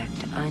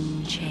project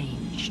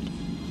unchanged.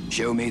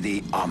 Show me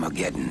the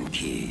Armageddon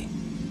key.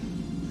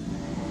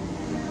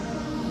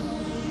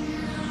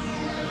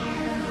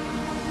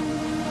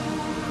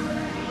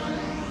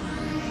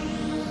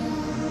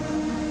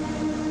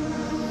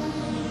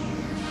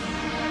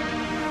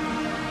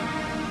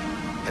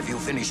 Have you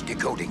finished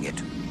decoding it?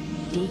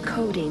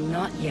 Decoding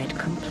not yet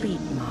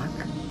complete, Mark.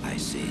 I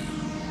see.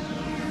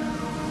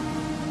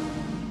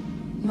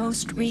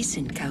 Most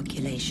recent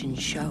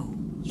calculations show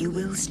you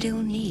will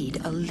still need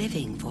a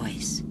living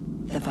voice.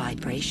 The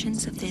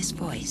vibrations of this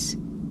voice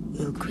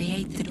will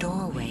create the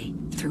doorway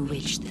through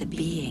which the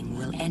being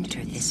will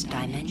enter this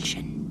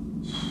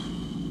dimension.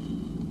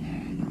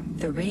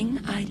 The ring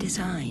I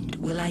designed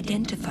will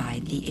identify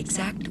the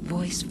exact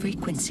voice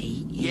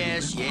frequency you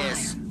require.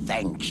 Yes.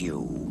 Thank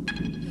you.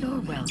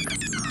 You're welcome,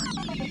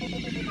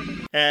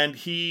 Mark. And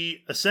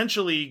he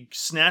essentially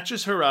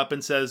snatches her up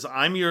and says,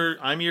 "I'm your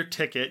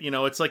ticket."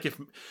 It's like if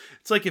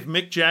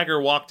Mick Jagger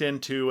walked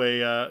into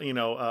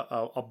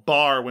a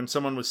bar when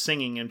someone was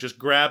singing and just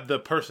grabbed the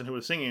person who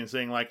was singing and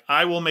saying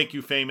 "I will make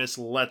you famous.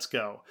 Let's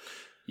go."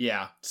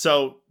 Yeah.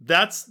 So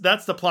that's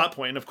the plot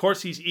point. And of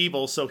course he's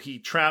evil, so he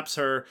traps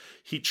her.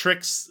 He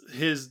tricks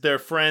their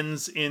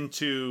friends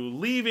into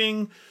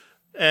leaving.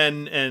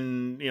 And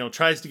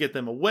tries to get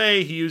them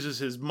away. He uses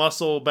his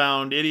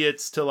muscle-bound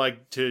idiots to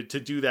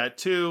do that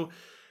too,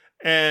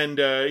 and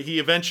he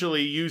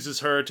eventually uses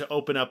her to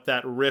open up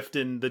that rift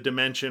in the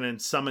dimension and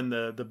summon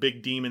the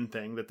big demon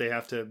thing that they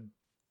have to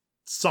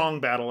song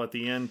battle at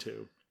the end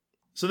to.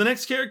 So the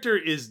next character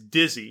is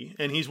Dizzy,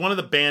 and he's one of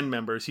the band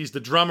members. He's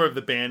the drummer of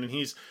the band, and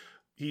he's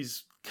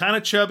kind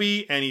of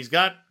chubby, and he's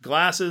got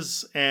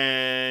glasses,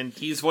 and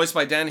he's voiced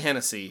by Dan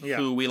Hennessy,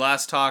 who we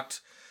last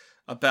talked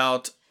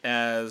about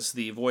as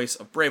the voice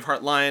of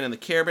Braveheart Lion and the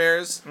Care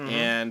Bears,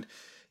 and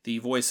the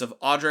voice of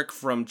Audric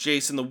from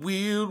Jason the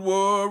Wheeled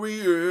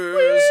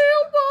Warriors,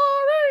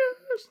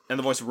 and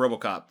the voice of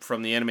RoboCop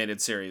from the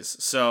animated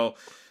series. So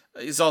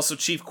he's also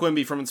Chief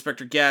Quimby from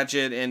Inspector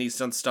Gadget, and he's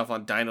done stuff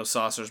on Dino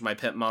Saucers, My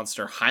Pet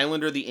Monster,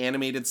 Highlander, the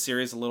animated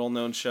series, a little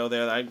known show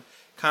there that I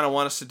kind of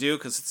want us to do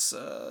because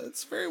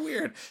it's very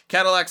weird.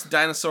 Cadillacs,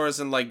 dinosaurs,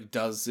 and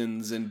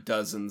dozens and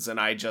dozens, and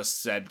I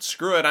just said,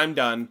 screw it, I'm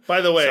done.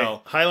 By the way,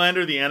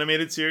 Highlander, the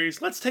animated series,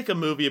 let's take a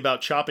movie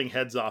about chopping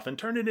heads off and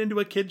turn it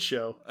into a kid's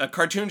show. A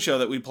cartoon show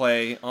that we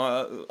play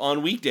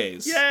on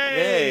weekdays.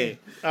 Yay!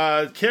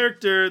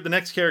 The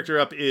next character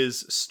up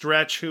is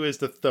Stretch, who is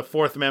the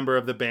fourth member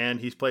of the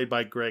band. He's played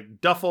by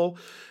Greg Duffel.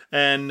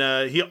 And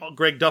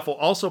Greg Duffel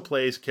also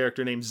plays a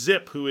character named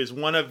Zip, who is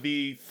one of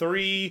the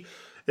three...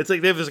 It's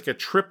like there's a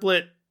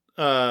triplet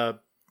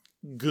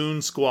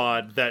goon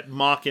squad that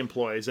Mock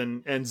employs,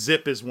 and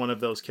Zip is one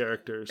of those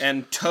characters.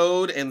 And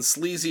Toad and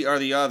Sleazy are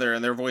the other,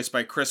 and they're voiced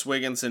by Chris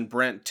Wiggins and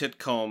Brent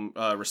Titcomb,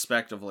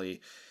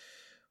 respectively.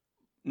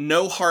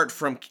 No Heart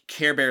from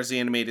Care Bears the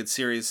animated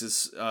series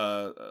is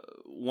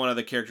one of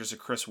the characters that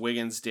Chris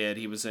Wiggins did.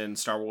 He was in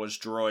Star Wars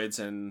Droids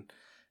and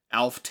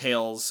Alf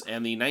Tales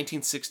and the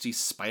 1960s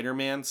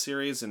Spider-Man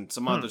series and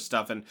some other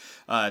stuff. And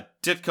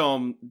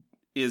Titcomb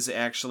is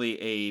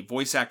actually a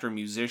voice actor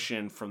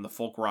musician from the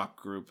folk rock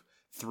group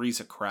Three's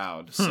a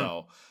Crowd.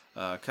 So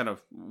kind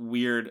of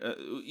weird.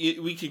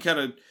 We can kind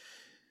of...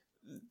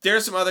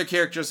 There's some other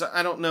characters.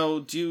 I don't know.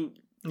 Do you...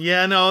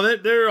 Yeah, no,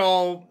 they're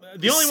all...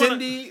 The only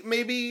Cindy,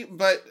 maybe,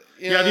 but...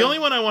 Yeah, the only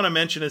one I want to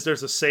mention is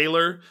there's a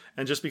sailor,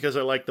 and just because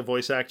I like the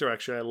voice actor,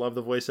 actually I love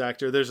the voice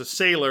actor, there's a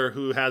sailor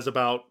who has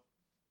about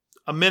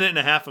a minute and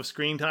a half of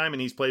screen time,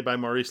 and he's played by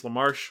Maurice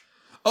LaMarche.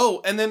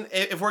 Oh, and then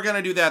if we're going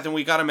to do that, then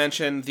we got to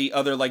mention the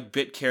other like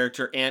bit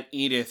character, Aunt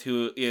Edith,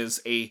 who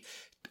is a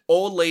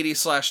old lady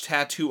 /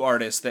 tattoo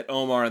artist that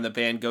Omar and the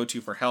band go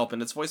to for help,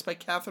 and it's voiced by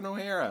Catherine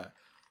O'Hara.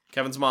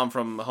 Kevin's mom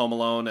from Home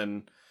Alone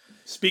and...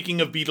 Speaking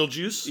of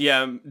Beetlejuice,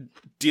 yeah,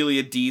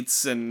 Delia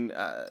Dietz and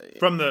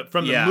from the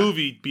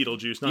movie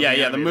Beetlejuice,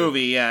 not the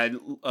movie,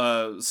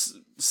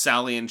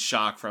 Sally and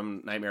Shock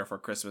from Nightmare Before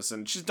Christmas,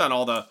 and she's done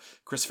all the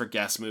Christopher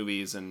Guest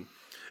movies, and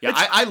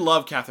I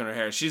love Catherine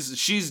O'Hara.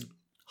 She's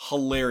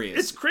hilarious.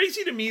 It's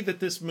crazy to me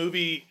that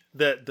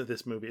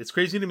it's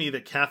crazy to me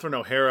that Catherine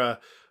O'Hara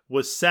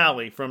was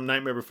Sally from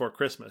Nightmare Before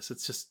Christmas.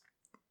 It's just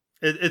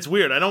it's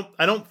weird. I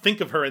don't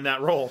think of her in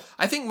that role.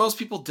 I think most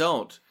people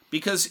don't.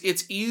 Because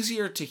it's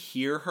easier to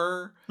hear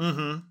her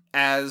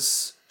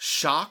as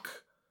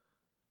Shock,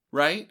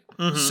 right?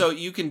 Mm-hmm. So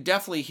you can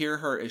definitely hear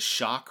her as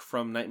Shock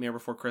from Nightmare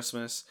Before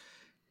Christmas.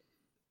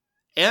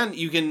 And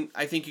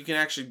I think you can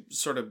actually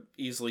sort of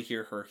easily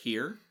hear her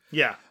here.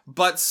 Yeah.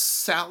 But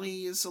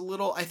Sally is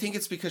I think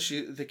it's because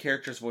the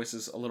character's voice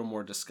is a little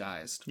more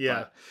disguised.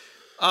 Yeah.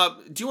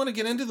 But, do you want to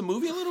get into the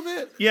movie a little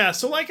bit? Yeah,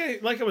 so like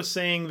I was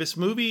saying, this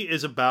movie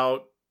is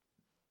about...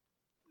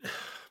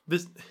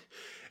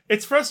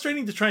 It's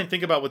frustrating to try and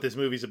think about what this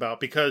movie's about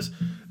because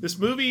this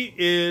movie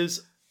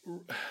is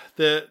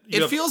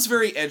It feels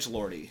very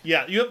edgelordy.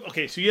 Yeah,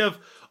 you have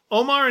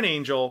Omar and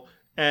Angel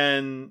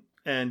and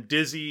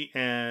Dizzy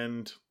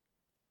and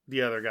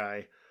the other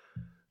guy.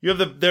 You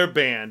have their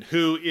band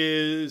who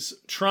is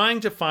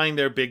trying to find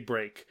their big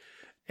break,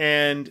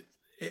 and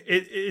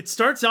it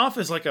starts off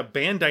as like a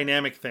band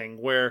dynamic thing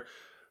where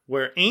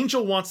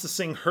Angel wants to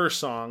sing her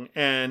song,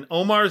 and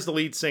Omar is the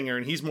lead singer,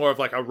 and he's more of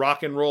like a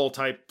rock and roll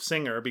type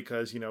singer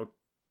because,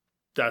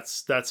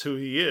 that's who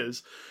he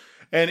is.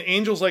 And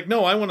Angel's like,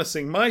 no, I want to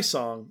sing my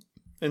song.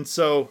 And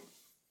so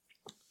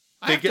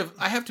I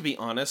have to be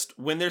honest,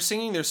 when they're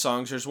singing their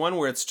songs, there's one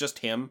where it's just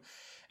him,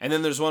 and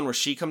then there's one where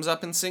she comes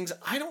up and sings.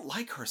 I don't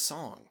like her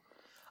song.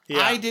 Yeah.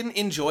 I didn't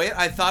enjoy it.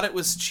 I thought it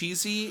was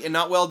cheesy and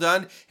not well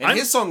done, and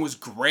his song was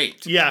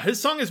great. Yeah, his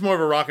song is more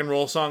of a rock and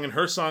roll song, and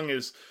her song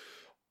is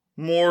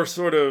more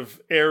sort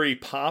of airy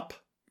pop.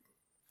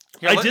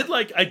 Yeah,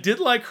 I did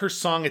like her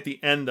song at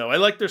the end though. I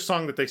like their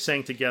song that they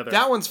sang together.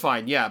 That one's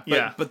fine, yeah.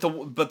 But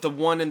the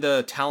one in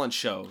the talent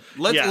show.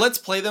 Let's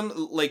play them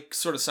like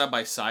sort of side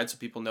by side so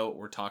people know what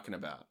we're talking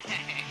about.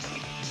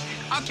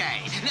 Okay,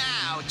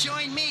 now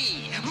join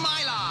me,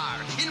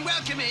 Mylar, in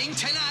welcoming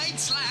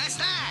tonight's last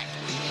act.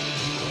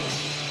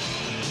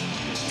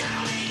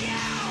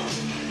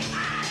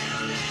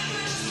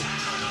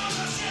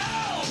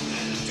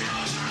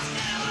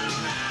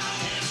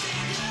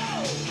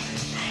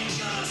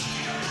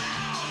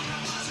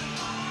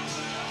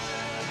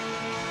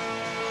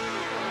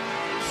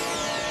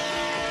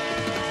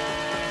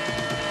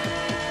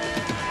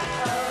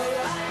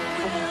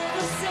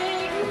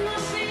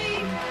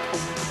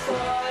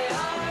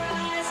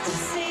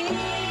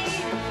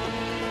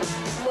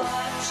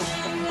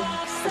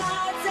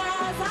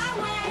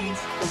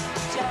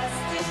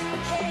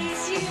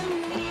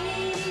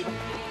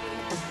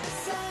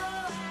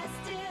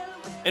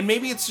 And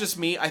maybe it's just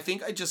me. I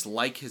think I just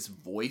like his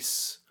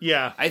voice.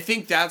 Yeah. I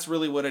think that's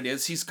really what it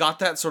is. He's got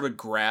that sort of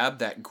grab,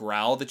 that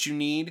growl that you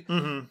need.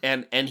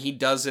 Mm-hmm. And he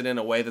does it in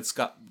a way that's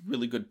got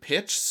really good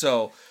pitch.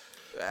 So,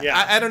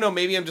 yeah. I don't know.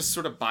 Maybe I'm just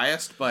sort of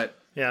biased, but...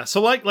 Yeah,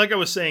 so like I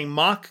was saying,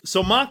 Mock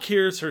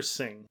hears her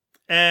sing.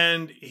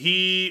 And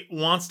he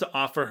wants to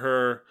offer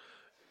her...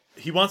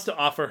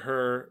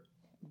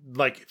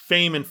 like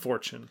fame and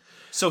fortune.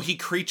 So he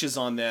creeches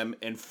on them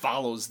and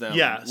follows them,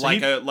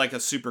 so like a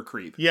super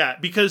creep. Yeah,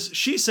 because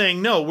she's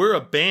saying, "No, we're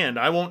a band.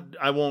 I won't,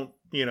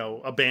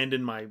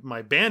 abandon my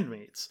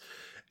bandmates."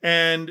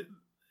 And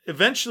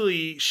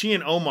eventually, she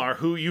and Omar,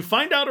 who you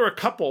find out are a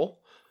couple,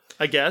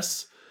 I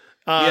guess.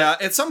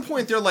 At some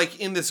point they're like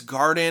in this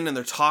garden and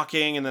they're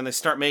talking, and then they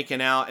start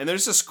making out. And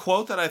there's this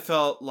quote that I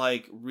felt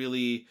like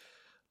really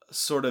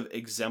sort of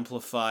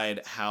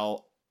exemplified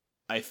how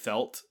I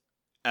felt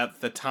at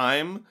the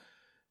time.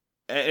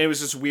 And it was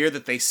just weird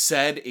that they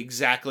said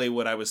exactly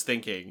what I was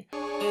thinking.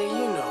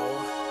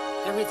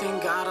 Everything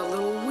got a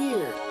little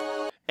weird.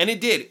 And it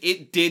did.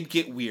 It did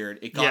get weird.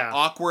 It got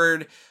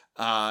awkward.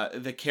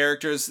 The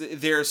characters,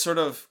 their sort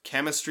of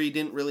chemistry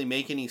didn't really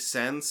make any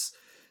sense.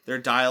 Their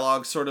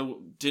dialogue sort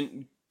of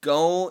didn't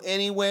go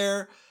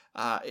anywhere.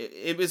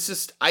 it was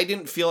just, I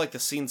didn't feel like the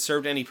scene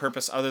served any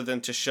purpose other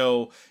than to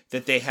show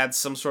that they had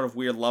some sort of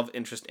weird love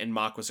interest and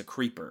Mock was a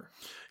creeper.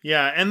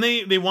 Yeah, and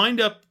they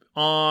wind up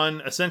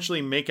on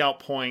essentially Makeout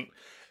Point.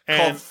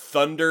 Called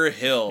Thunder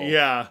Hill.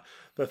 Yeah,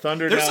 the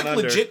Thunder There's Down like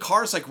Under. legit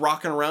cars like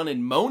rocking around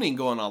and moaning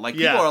going on. Like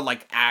people are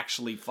like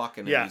actually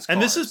fucking in these cars.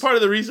 And this is part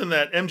of the reason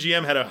that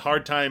MGM had a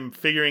hard time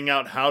figuring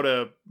out how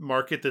to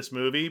market this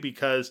movie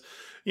because,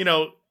 you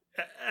know,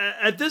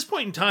 at this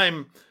point in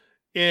time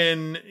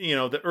in, you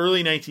know, the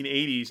early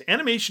 1980s,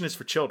 animation is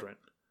for children.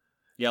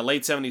 Yeah,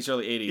 late 70s,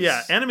 early 80s.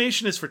 Yeah,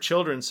 animation is for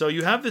children. So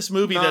you have this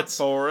movie Not that's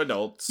for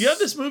adults. You have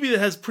this movie that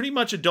has pretty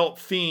much adult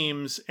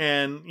themes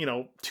and, you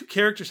know, two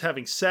characters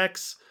having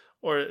sex,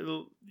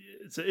 or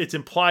it's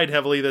implied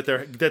heavily that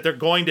they're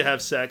going to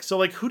have sex. So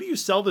like, who do you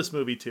sell this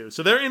movie to?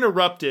 So they're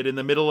interrupted in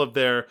the middle of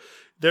they're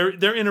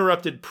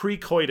interrupted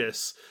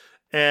pre-coitus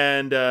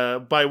and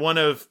by one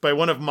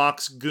of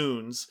Mock's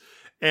goons.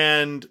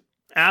 And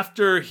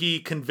after he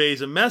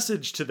conveys a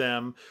message to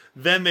them,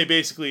 then they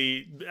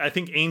basically, I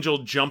think Angel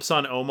jumps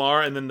on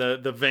Omar and then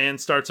the van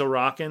starts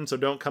a-rockin', so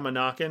don't come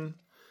a-knockin'.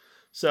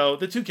 So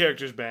the two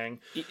characters bang.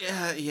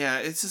 Yeah,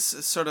 it's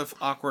just sort of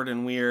awkward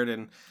and weird.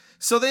 And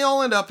so they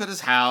all end up at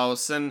his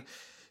house and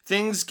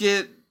things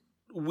get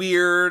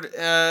weird.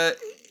 And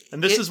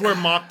this is where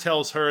Mock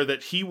tells her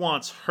that he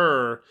wants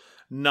her,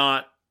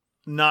 not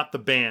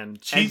the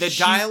band. And the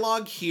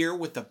dialogue here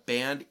with the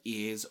band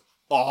is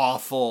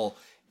awful.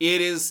 It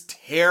is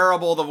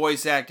terrible, the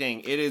voice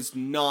acting. It is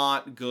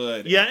not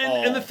good. Yeah, at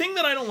all. And the thing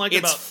that I don't like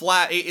it's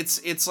flat.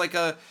 It's like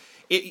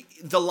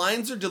the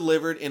lines are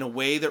delivered in a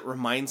way that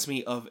reminds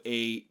me of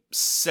a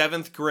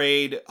 7th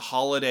grade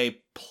holiday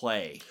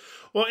play.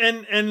 Well,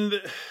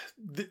 and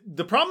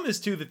the problem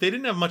is too that they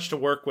didn't have much to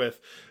work with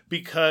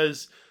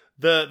because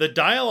the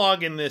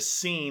dialogue in this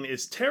scene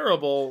is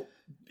terrible.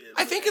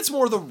 I think it's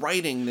more the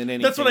writing than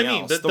anything. That's what I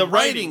mean. Else. The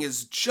writing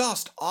is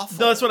just awful.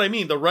 That's what I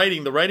mean. The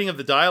writing of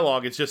the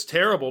dialogue is just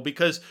terrible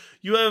because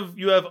you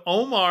have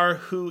Omar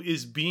who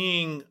is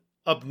being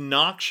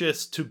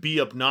obnoxious to be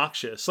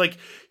obnoxious. Like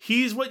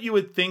he's what you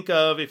would think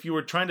of if you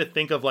were trying to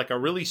think of like a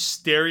really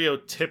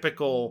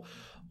stereotypical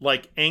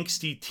like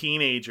angsty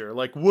teenager,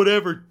 like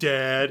whatever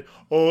dad,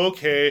 oh,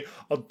 okay,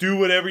 I'll do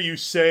whatever you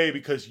say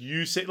because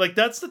you say, like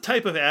that's the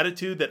type of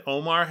attitude that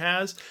Omar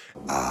has.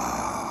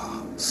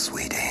 Ah,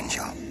 sweet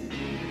angel.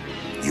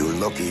 You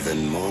look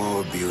even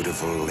more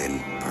beautiful in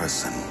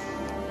person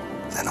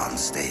than on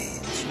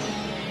stage.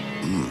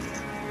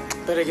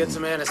 Better get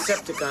some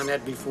antiseptic on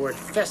that before it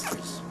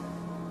festers.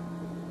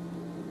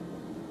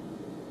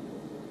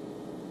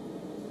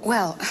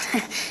 Well,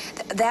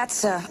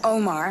 that's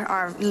Omar,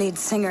 our lead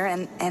singer,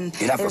 and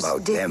enough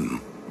about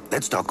them.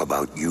 Let's talk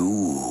about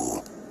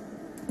you.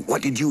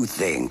 What did you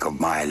think of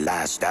my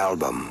last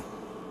album?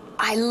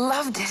 I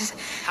loved it.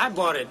 I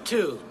bought it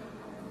too.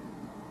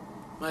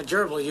 My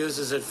gerbil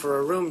uses it for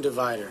a room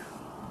divider.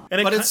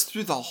 But it's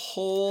through the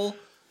whole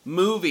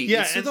movie.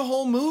 Yeah, it's through the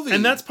whole movie.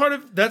 And that's part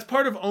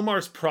of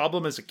Omar's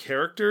problem as a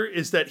character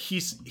is that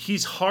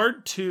he's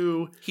hard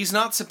to... He's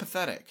not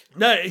sympathetic.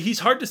 No, he's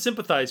hard to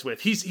sympathize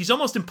with. He's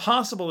almost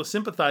impossible to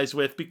sympathize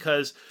with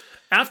because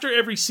after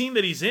every scene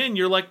that he's in,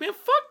 you're like, man,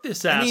 fuck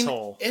this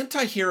asshole. I mean,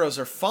 anti-heroes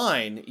are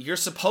fine. You're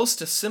supposed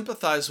to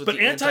sympathize with the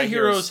anti-heroes. But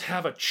anti-heroes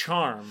have a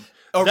charm.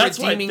 That's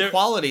redeeming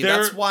quality.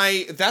 That's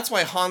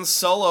why Han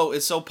Solo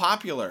is so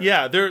popular.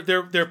 Yeah,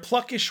 they're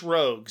pluckish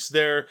rogues.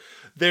 They're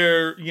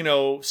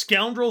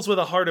scoundrels with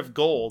a heart of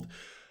gold.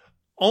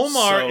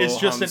 Omar is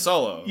just Han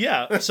Solo.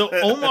 Yeah, so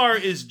Omar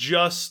is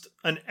just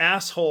an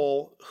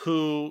asshole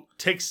who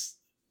takes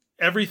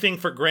everything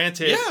for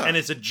granted and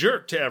is a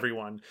jerk to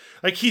everyone.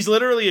 Like he's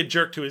literally a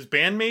jerk to his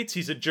bandmates.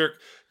 He's a jerk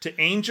to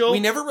Angel. We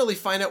never really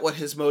find out what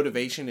his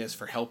motivation is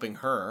for helping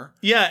her.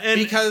 Yeah, and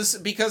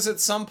because at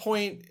some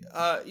point,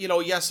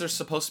 yes, they're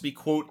supposed to be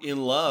quote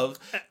in love,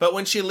 but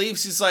when she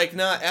leaves, he's like,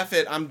 "Nah, F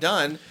it, I'm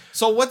done."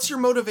 So what's your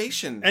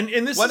motivation? And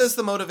what is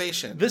the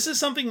motivation? This is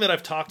something that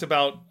I've talked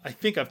about. I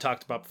think I've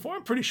talked about before.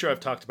 I'm pretty sure I've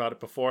talked about it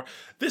before.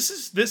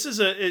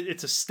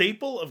 It's a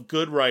staple of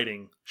good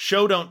writing.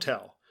 Show don't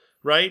tell.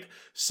 Right?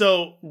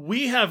 So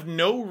we have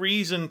no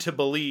reason to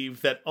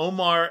believe that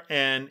Omar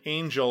and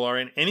Angel are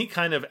in any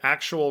kind of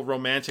actual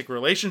romantic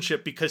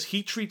relationship because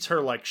he treats her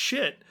like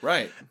shit.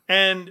 Right.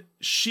 And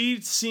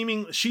she's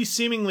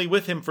seemingly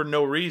with him for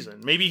no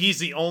reason. Maybe he's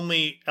the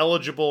only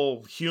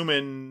eligible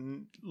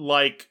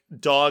human-like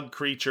dog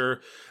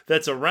creature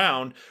that's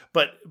around,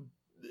 but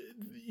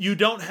you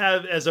don't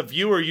have, as a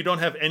viewer, you don't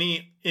have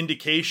any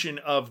indication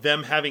of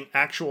them having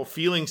actual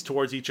feelings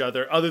towards each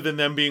other other than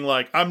them being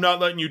like, I'm not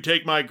letting you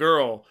take my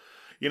girl.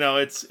 You know,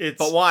 it's...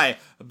 But why?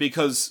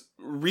 Because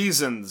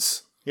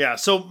reasons. Yeah,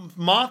 so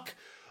Mock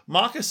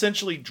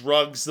essentially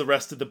drugs the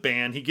rest of the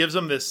band. He gives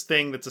them this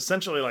thing that's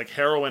essentially like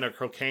heroin or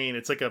cocaine.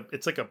 It's like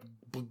a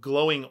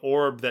glowing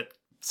orb that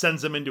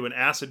sends them into an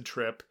acid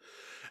trip.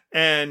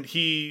 And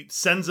he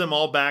sends them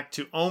all back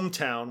to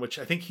ohmTown, which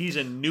I think he's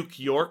in Nuke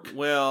York.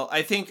 Well,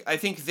 I think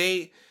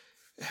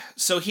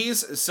So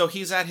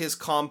he's at his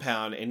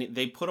compound, and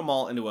they put them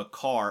all into a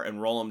car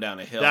and roll them down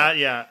a hill.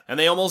 And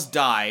they almost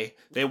die.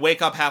 They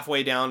wake up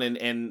halfway down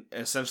and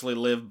essentially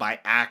live by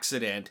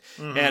accident.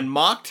 Mm-hmm. And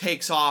Mok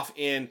takes off,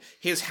 and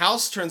his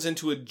house turns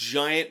into a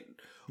giant,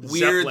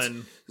 weird,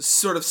 Zeppelin.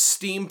 sort of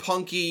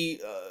steampunky,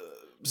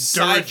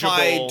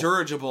 sci-fi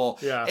dirigible.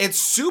 Yeah. It's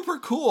super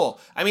cool.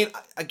 I mean,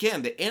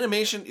 again, the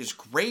animation is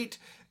great.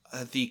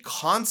 The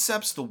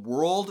concepts, the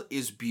world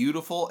is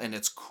beautiful, and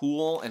it's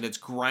cool, and it's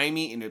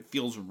grimy, and it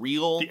feels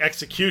real. The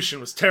execution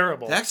was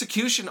terrible. The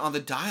execution on the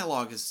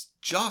dialogue is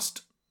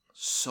just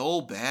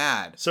so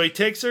bad. So he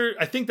takes her,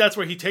 I think that's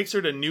where he takes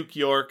her to Nuke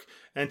York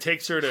and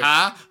takes her to...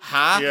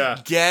 Yeah.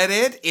 Get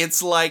it?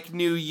 It's like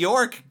New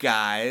York,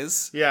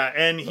 guys. Yeah,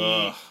 and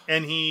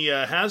he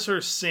has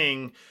her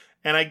sing...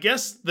 And I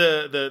guess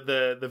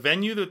the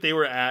venue that they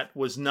were at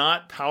was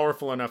not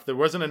powerful enough. There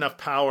wasn't enough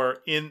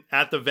power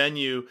at the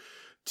venue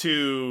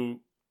to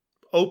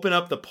open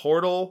up the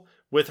portal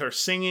with her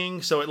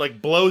singing, so it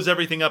like blows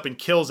everything up and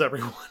kills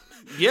everyone.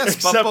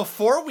 Yes, but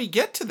before we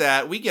get to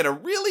that, we get a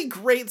really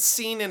great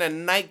scene in a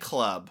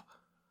nightclub.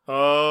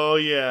 Oh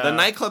yeah. The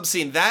nightclub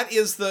scene. That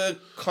is the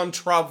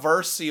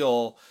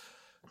controversial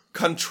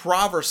how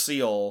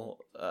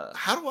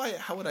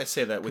would I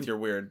say that with your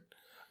weird...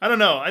 I don't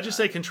know. I just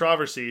say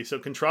controversy, so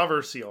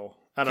controversial.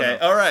 I don't know.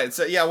 All right.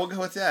 So yeah, we'll go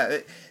with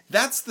that.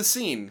 That's the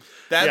scene.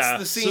 That's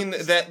the scene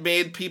that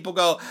made people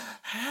go,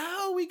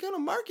 how are we going to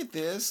market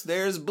this?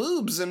 There's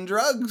boobs and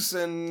drugs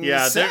and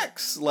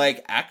sex,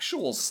 like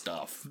actual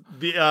stuff.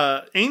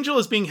 The Angel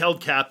is being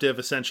held captive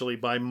essentially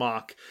by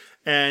Mok.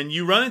 And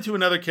you run into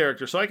another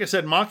character. So like I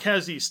said, Mok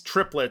has these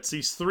triplets,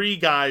 these 3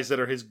 guys that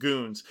are his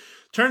goons.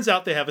 Turns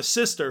out they have a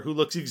sister who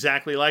looks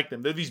exactly like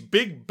them. They're these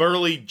big,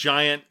 burly,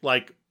 giant,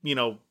 like,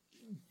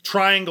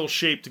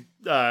 triangle-shaped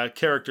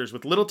characters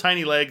with little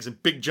tiny legs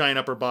and big giant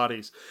upper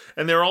bodies,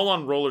 and they're all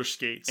on roller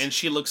skates. And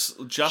she looks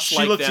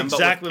like them,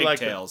 exactly but with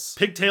pigtails.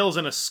 Pigtails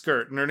and a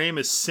skirt, and her name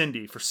is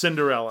Cindy for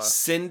Cinderella.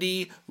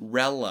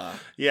 Cinderella.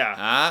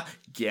 Yeah.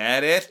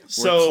 Get it?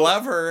 We're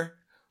clever.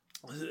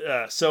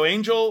 So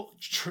Angel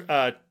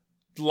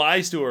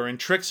lies to her and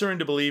tricks her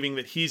into believing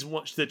that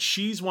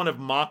she's one of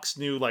Mok's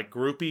new like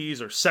groupies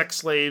or sex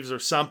slaves or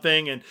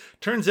something, and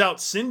turns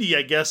out Cindy,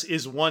 I guess,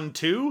 is one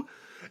too.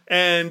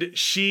 And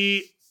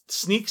she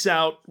sneaks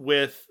out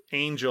with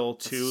Angel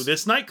to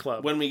this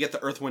nightclub. When we get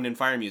the Earth, Wind, and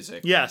Fire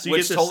music. Yeah. So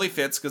which totally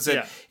fits, because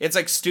it's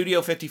like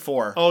Studio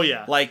 54. Oh,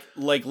 yeah. Like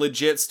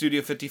legit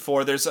Studio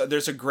 54.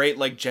 There's a great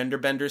like gender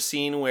bender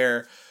scene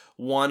where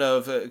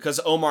because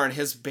Omar and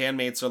his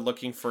bandmates are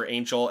looking for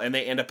Angel, and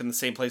they end up in the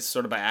same place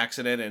sort of by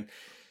accident. And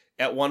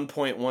at one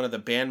point, one of the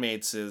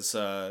bandmates is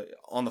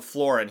on the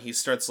floor, and he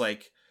starts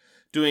like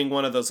doing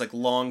one of those like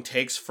long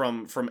takes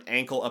from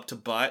ankle up to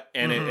butt,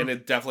 and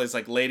it definitely is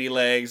like lady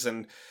legs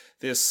and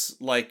this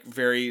like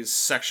very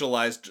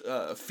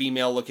sexualized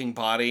female looking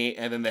body,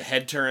 and then the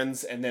head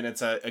turns, and then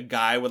it's a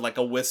guy with like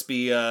a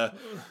wispy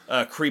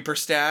creeper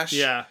stash.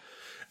 Yeah.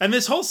 And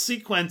this whole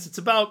sequence, is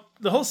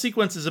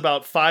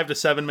about 5 to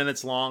 7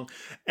 minutes long,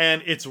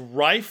 and it's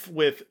rife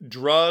with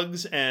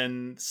drugs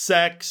and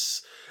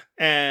sex.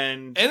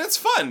 And it's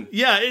fun.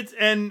 Yeah, it's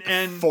and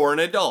for an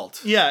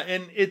adult. Yeah,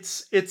 and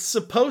it's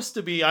supposed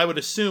to be, I would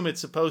assume it's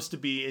supposed to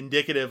be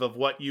indicative of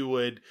what you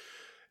would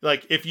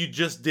like if you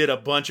just did a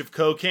bunch of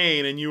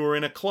cocaine and you were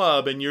in a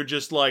club and you're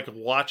just like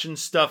watching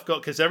stuff go,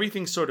 because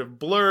everything's sort of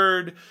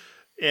blurred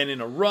and in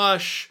a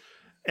rush,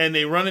 and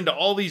they run into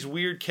all these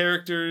weird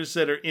characters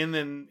that are in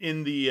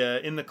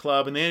the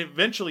club, and they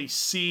eventually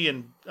see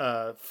and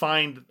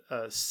find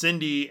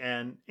Cindy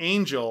and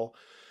Angel,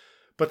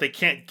 but they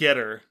can't get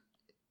her.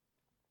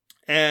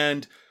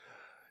 And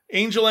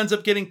Angel ends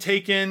up getting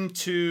taken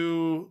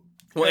to...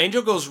 Well,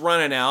 Angel goes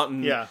running out,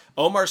 and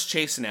Omar's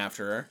chasing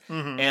after her.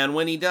 Mm-hmm. And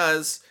when he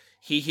does,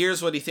 he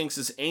hears what he thinks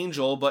is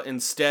Angel, but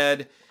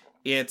instead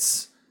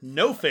it's...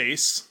 No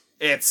Face.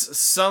 It's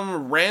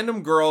some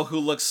random girl who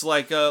looks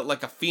like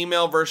a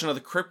female version of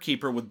the Crypt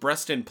Keeper with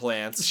breast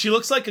implants. She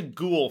looks like a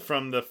ghoul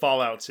from the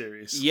Fallout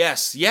series.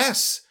 Yes.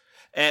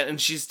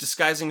 And she's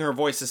disguising her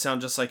voice to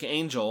sound just like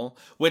Angel,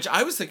 which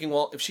I was thinking,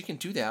 well, if she can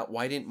do that,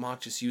 why didn't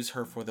Mok just use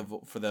her for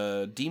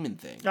the demon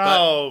thing?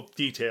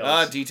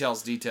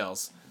 Details.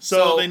 Details.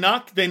 So they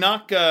knock.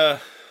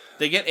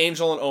 They get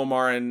Angel and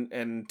Omar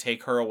and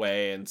take her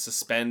away and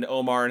suspend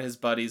Omar and his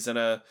buddies in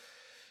a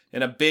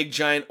big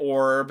giant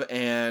orb,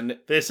 and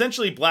they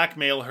essentially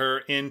blackmail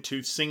her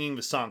into singing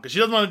the song because she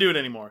doesn't want to do it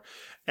anymore,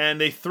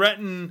 and they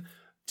threaten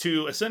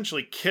to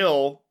essentially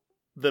kill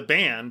the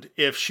band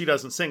if she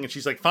doesn't sing, and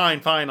she's like,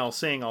 fine, I'll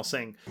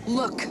sing.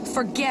 Look,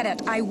 forget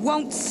it. I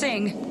won't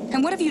sing.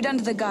 And what have you done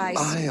to the guys?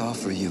 I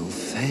offer you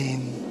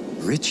fame,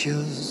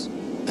 riches,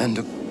 and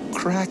a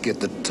crack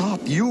at the top.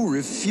 You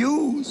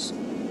refuse.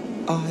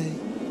 I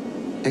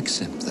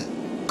accept that.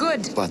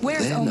 Good. But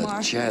Where's then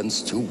Omar? A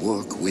chance to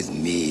work with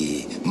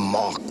me,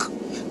 Mok,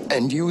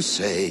 and you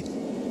say,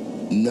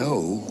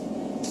 no,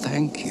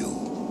 thank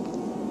you.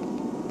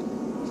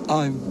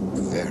 I'm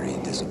very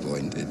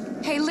disappointed.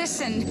 Hey,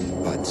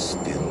 listen. But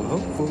still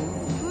hopeful.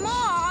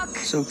 Mok!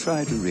 So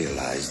try to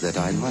realize that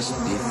I must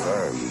be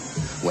firm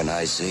when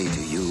I say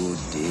to you,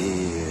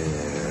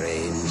 dear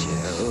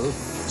angel,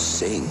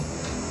 sing,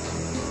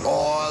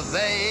 or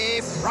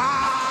they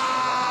fry.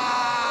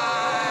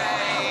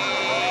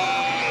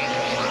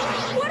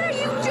 What are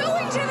you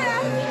doing to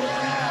them?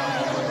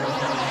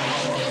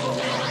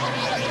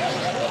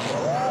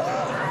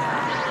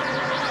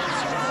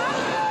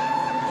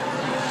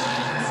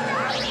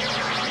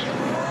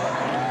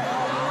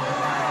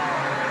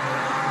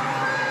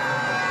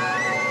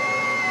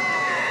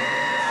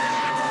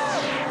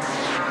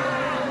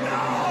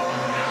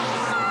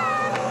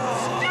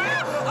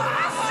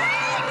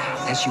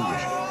 As you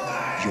wish.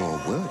 Your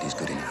word is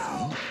good enough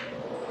for me.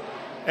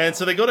 And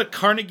so they go to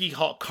Carnegie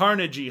Hall,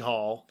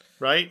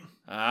 right?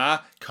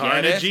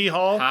 Carnegie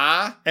Hall.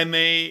 And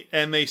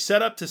they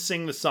set up to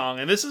sing the song.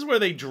 And this is where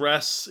they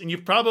dress. And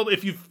you've probably,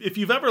 if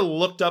you've ever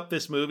looked up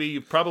this movie,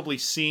 you've probably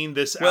seen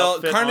this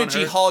outfit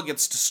Carnegie on her. Hall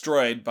gets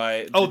destroyed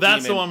by that's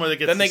demon. the one where they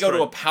get Then they destroyed. go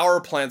to a power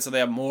plant, so they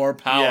have more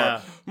power.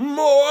 Yeah.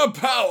 More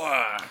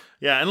power!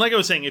 Yeah, and like I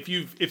was saying, if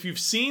you've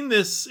seen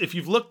this, if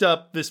you've looked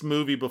up this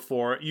movie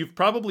before, you've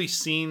probably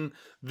seen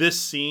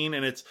this scene,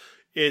 and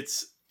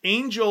it's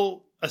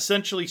Angel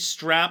essentially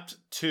strapped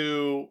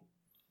to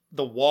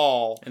the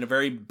wall in a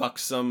very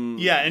buxom,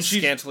 and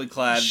scantily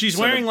clad. She's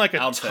wearing like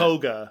a outfit.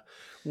 toga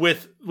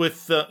with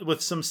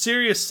some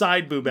serious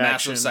side boob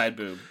action, massive side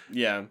boob.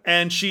 Yeah,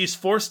 and she's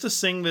forced to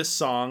sing this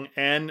song,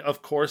 and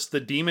of course the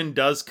demon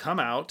does come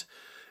out.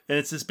 And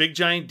it's this big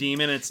giant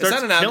demon, and it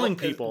starts killing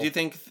people. Do you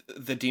think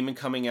the demon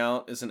coming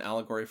out is an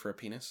allegory for a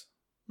penis?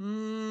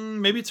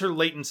 Maybe it's her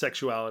latent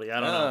sexuality. I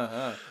don't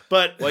know.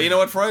 But well, you know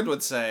what Freud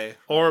would say.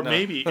 Or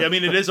maybe. I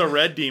mean, it is a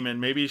red demon.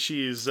 Maybe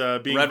she's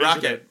being Red visited.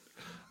 Rocket.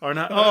 Or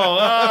not.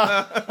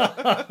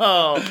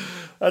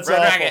 That's Red awful.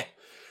 Rocket.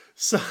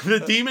 So the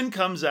demon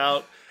comes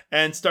out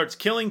and starts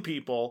killing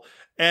people.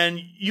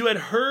 And you had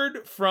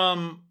heard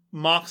from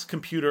Mock's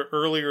computer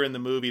earlier in the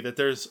movie that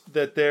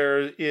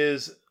there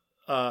is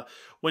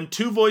when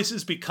two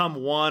voices become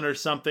one or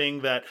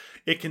something, that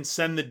it can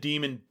send the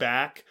demon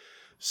back.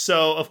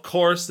 So, of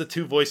course, the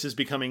two voices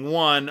becoming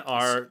one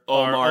are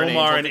Omar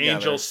and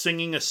Angel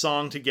singing a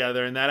song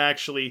together, and that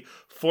actually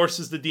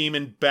forces the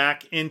demon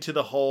back into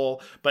the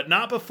hole, but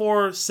not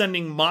before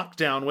sending Mock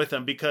down with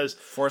him, because...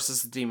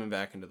 Forces the demon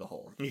back into the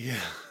hole. Yeah,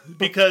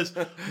 because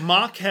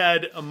Mock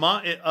had...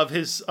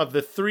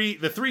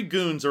 the three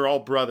goons are all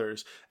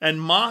brothers,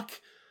 and Mock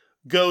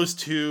goes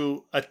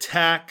to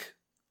attack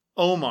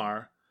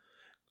Omar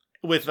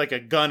with like a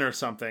gun or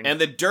something.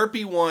 And the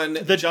derpy one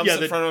jumps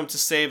in front of him to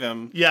save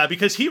him. Yeah,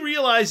 because he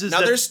realizes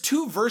Now, there's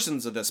two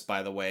versions of this,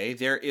 by the way.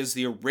 There is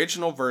the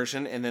original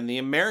version and then the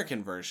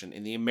American version.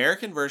 In the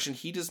American version,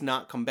 he does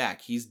not come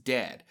back. He's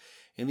dead.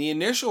 In the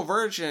initial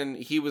version,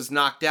 he was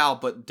knocked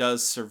out but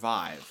does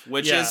survive,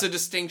 which is a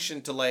distinction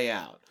to lay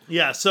out.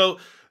 Yeah, so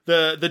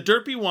the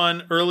derpy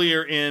one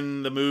earlier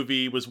in the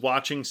movie was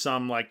watching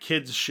some like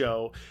kids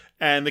show,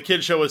 and the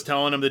kid show was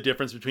telling him the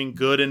difference between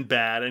good and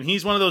bad. And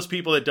he's one of those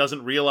people that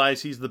doesn't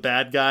realize he's the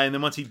bad guy. And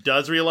then once he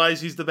does realize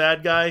he's the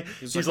bad guy,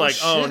 he's like,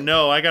 oh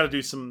no, I got to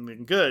do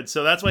something good.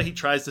 So that's why he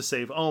tries to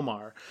save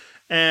Omar.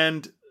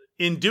 And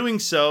in doing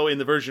so, in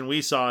the version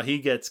we saw, he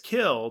gets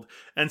killed.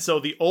 And so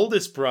the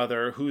oldest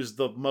brother, who's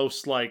the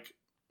most one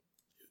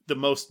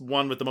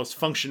with the most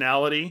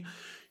functionality,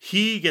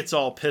 he gets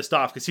all pissed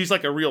off because he's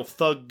like a real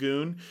thug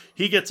goon.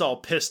 He gets all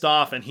pissed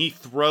off and he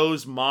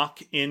throws Mock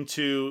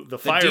into the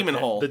fire demon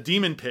pit, hole. the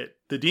demon pit,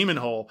 the demon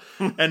hole,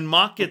 and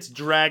Mock gets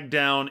dragged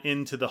down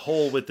into the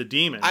hole with the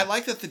demon. I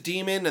like that the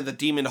demon and the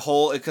demon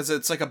hole, because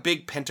it's like a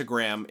big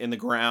pentagram in the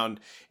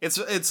ground.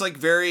 It's like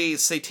very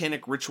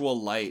satanic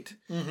ritual light,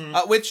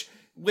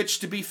 which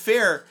to be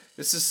fair,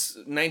 this is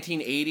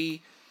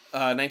 1980,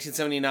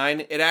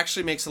 1979. It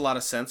actually makes a lot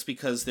of sense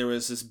because there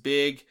was this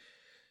big.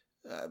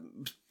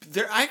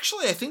 I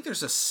think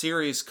there's a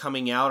series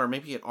coming out, or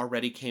maybe it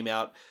already came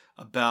out,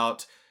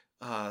 about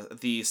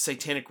the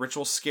satanic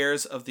ritual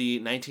scares of the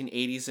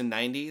 1980s and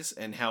 90s,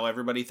 and how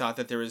everybody thought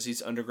that there was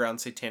these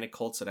underground satanic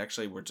cults that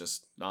actually were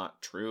just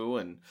not true.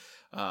 And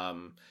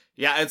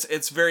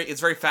it's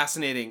very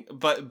fascinating.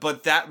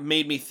 But that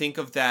made me think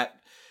of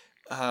that.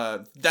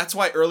 That's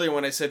why earlier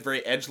when I said very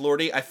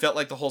edgelordy, I felt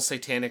like the whole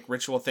satanic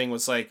ritual thing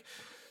was like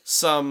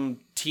some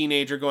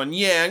teenager going,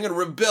 yeah, I'm gonna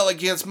rebel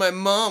against my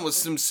mom with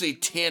some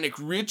satanic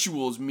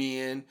rituals,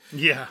 man.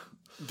 Yeah.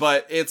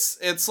 But it's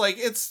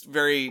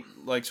very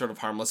like sort of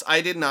harmless.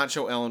 I did not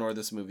show Eleanor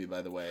this movie,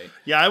 by the way.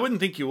 Yeah, I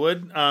wouldn't think you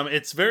would.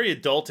 It's very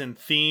adult in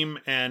theme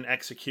and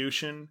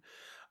execution.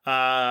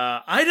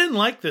 I didn't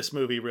like this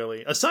movie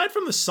really. Aside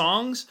from the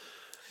songs,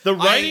 the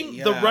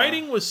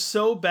writing was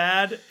so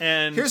bad.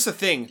 And here's the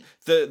thing: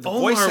 the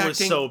Omar voice acting was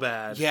so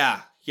bad.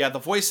 Yeah, the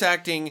voice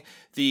acting,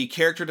 the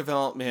character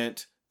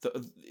development.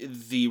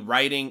 The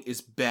writing is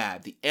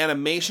bad. The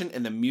animation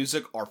and the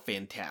music are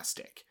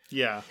fantastic.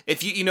 Yeah.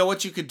 If you know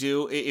what you could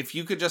do, if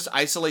you could just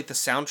isolate the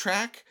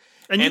soundtrack,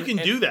 and you can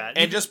do that,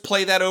 and just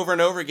play that over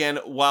and over again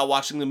while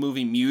watching the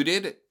movie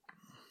muted.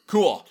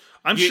 Cool.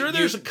 I'm sure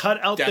there's a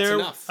cut out there.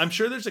 Enough. I'm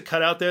sure there's a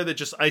cut out there that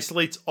just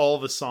isolates all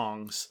the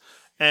songs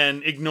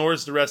and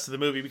ignores the rest of the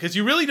movie, because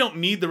you really don't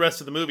need the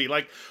rest of the movie.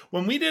 Like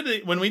when we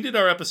did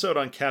our episode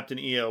on Captain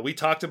EO, we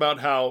talked about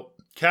how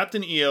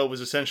Captain EO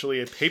was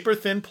essentially a paper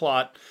thin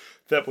plot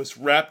that was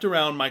wrapped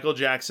around Michael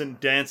Jackson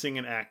dancing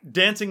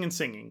and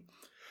singing.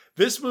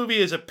 This movie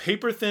is a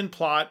paper thin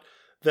plot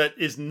that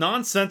is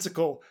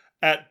nonsensical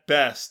at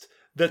best,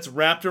 that's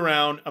wrapped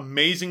around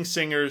amazing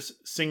singers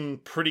singing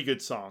pretty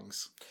good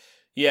songs.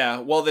 Yeah,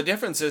 well, the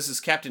difference is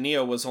Captain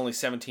EO was only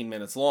 17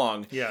 minutes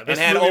long, yeah, and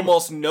had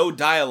almost no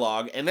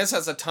dialogue, and this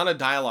has a ton of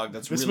dialogue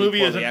that's this really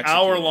movie is an executed.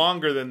 hour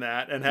longer than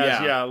that, and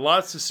has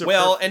lots of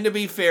Well, and to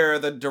be fair,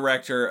 the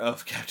director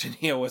of Captain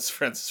EO was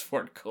Francis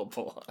Ford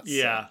Coppola.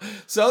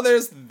 So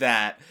there's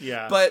that.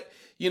 Yeah. But,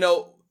 you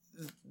know,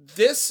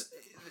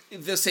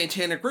 the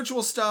satanic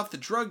ritual stuff, the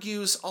drug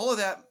use, all of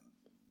that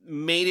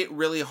made it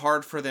really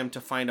hard for them to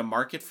find a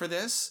market for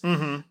this.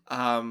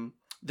 Mm-hmm.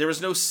 There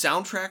was no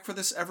soundtrack for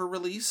this ever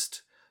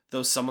released,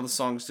 though some of the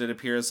songs did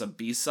appear as a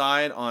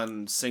B-side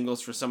on singles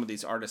for some of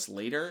these artists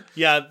later.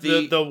 Yeah,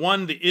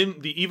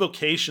 the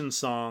Evocation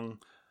song,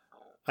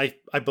 I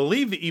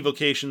believe the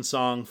Evocation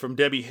song from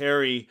Debbie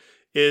Harry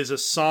is a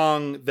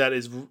song that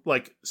is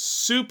like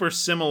super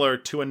similar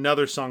to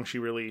another song she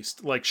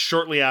released like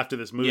shortly after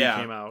this movie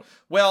came out.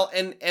 Well,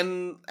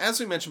 and as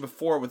we mentioned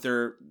before, with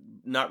there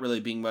not really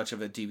being much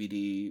of a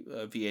DVD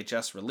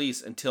VHS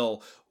release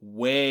until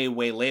way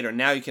later.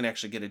 Now you can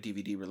actually get a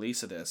DVD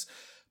release of this.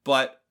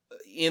 But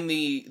in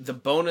the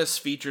bonus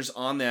features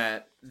on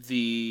that,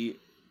 the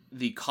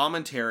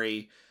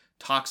commentary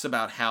talks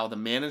about how the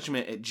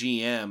management at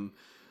GM,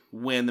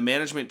 when the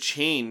management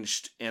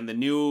changed and the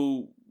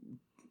new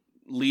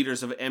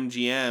leaders of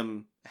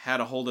MGM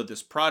had a hold of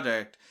this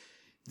project,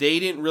 they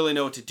didn't really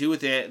know what to do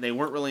with it. They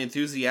weren't really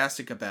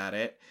enthusiastic about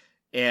it.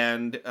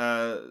 And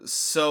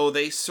so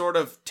they sort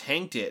of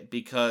tanked it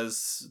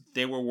because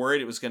they were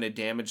worried it was going to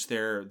damage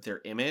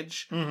their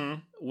image,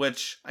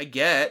 which I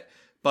get.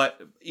 But,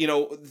 you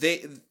know,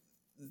 they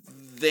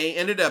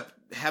ended up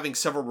having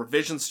several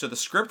revisions to the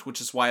script,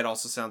 which is why it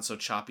also sounds so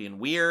choppy and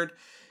weird.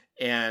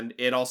 And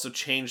it also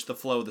changed the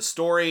flow of the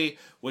story,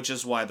 which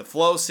is why the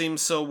flow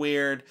seems so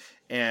weird.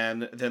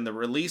 And then the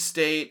release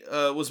date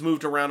was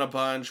moved around a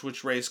bunch,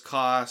 which raised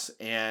costs.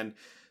 And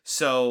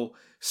so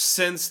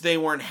since they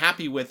weren't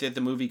happy with it,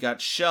 the movie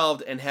got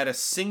shelved and had a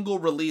single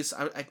release.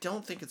 I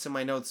don't think it's in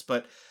my notes,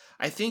 but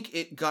I think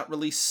it got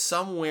released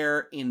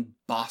somewhere in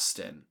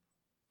Boston.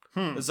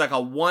 It was like a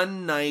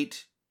one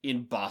night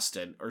in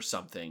Boston or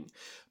something.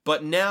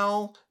 But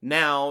now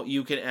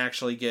you can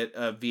actually get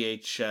a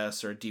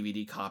VHS or a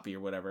DVD copy or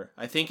whatever.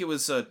 I think it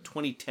was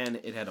 2010.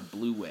 It had a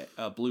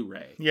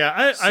Blu-ray.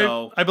 Yeah,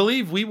 I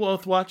believe we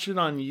both watched it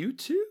on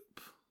YouTube.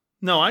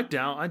 No, I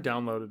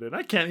downloaded it.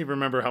 I can't even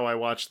remember how I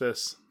watched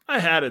this. I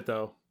had it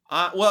though.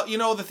 Well, you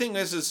know, the thing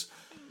is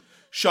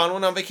Sean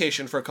went on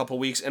vacation for a couple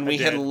weeks, and we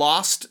had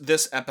lost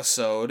this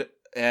episode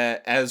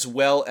as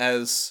well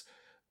as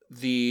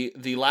the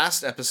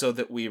last episode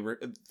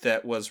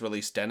that was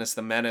released, Dennis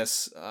the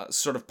Menace,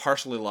 sort of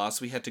partially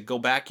lost. We had to go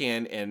back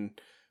in and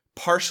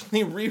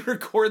partially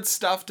re-record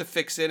stuff to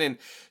fix it, and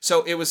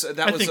so it was.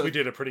 I think we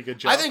did a pretty good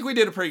job. I think we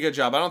did a pretty good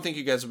job. I don't think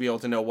you guys will be able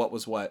to know what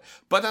was what,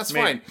 but that's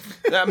fine.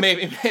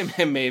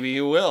 Maybe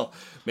you will.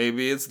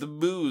 Maybe it's the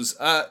booze.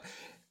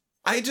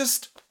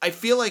 I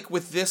feel like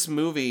with this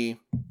movie,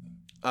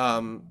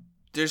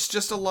 there's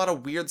just a lot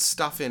of weird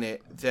stuff in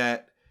it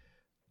that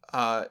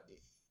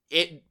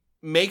it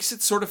makes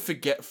it sort of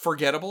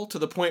forgettable to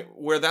the point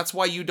where that's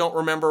why you don't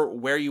remember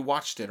where you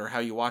watched it or how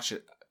you watched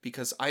it,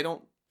 because I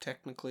don't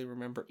technically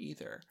remember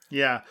either.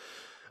 Yeah.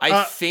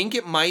 I think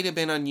it might have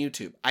been on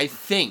YouTube. I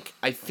think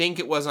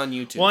it was on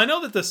YouTube. Well, I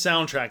know that the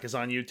soundtrack is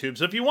on YouTube,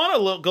 so if you want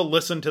to go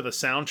listen to the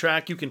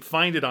soundtrack, you can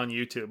find it on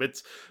YouTube.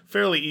 It's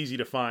fairly easy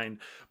to find.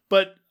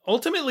 But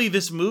ultimately,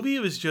 this movie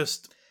was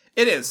just...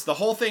 It is. The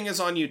whole thing is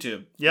on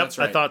YouTube. Yep, that's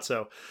right. I thought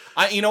so.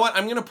 You know what?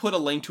 I'm going to put a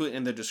link to it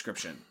in the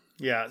description.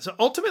 Yeah, so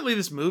ultimately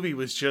this movie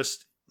was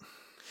just...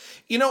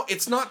 You know,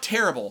 it's not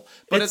terrible,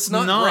 but it's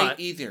not great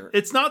either.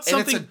 It's not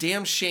something... And it's a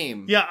damn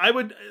shame. Yeah,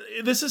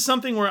 this is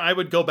something where I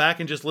would go back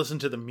and just listen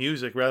to the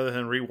music rather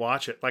than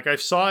rewatch it. Like, I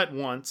saw it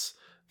once.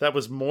 That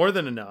was more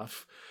than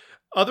enough.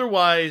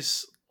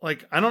 Otherwise,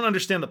 like, I don't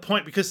understand the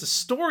point, because the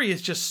story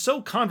is just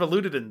so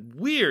convoluted and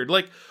weird.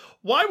 Like,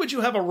 why would you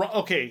have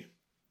okay,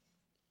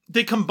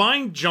 they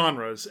combine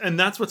genres, and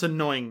that's what's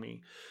annoying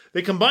me.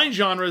 They combine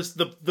genres.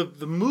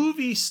 The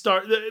movie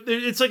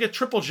it's like a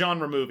triple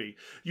genre movie.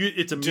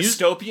 It's a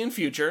dystopian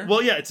future.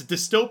 Well, yeah, it's a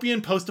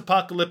dystopian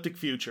post-apocalyptic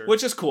future,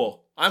 which is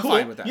cool. I'm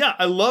fine with that. Yeah,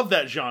 I love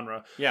that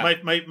genre. Yeah.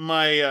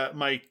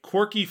 My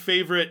quirky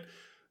favorite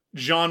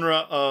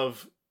genre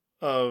of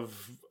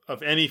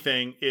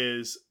anything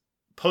is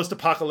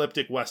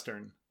post-apocalyptic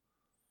Western.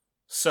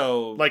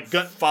 So like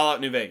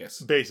Fallout New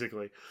Vegas,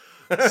 basically.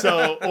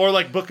 So, or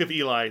like Book of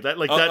Eli,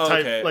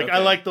 type. I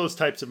like those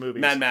types of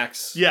movies. Mad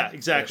Max. Yeah,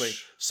 exactly.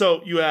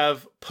 So you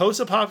have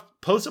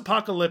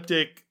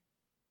post-apocalyptic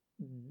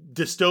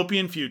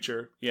dystopian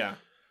future. Yeah.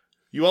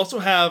 You also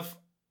have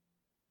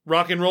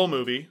rock and roll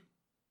movie,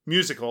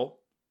 musical.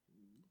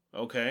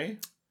 Okay.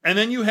 And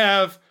then you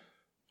have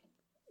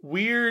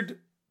weird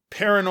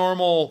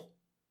paranormal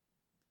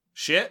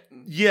shit.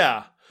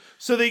 Yeah.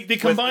 So they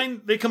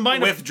combine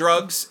with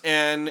drugs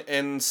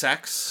and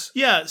sex.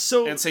 Yeah,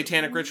 so and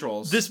satanic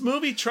rituals. This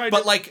movie tried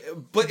but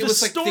it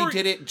was like they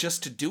did it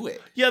just to do it.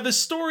 Yeah, the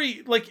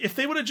story, like if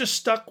they would have just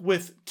stuck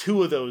with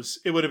 2 of those,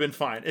 it would have been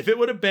fine. If it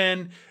would have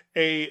been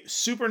a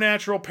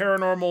supernatural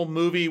paranormal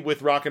movie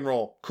with rock and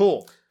roll,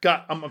 cool.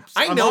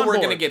 I know we're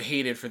going to get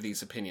hated for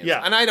these opinions.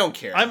 Yeah. And I don't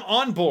care. I'm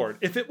on board.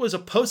 If it was a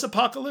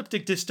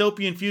post-apocalyptic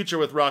dystopian future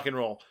with rock and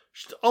roll,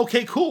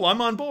 okay, cool,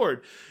 I'm on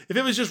board. If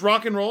it was just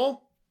rock and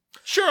roll,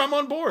 sure, I'm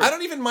on board. I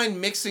don't even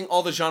mind mixing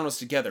all the genres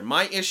together.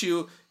 My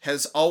issue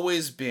has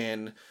always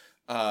been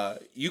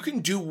you can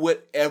do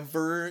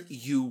whatever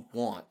you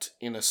want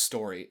in a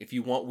story. If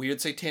you want weird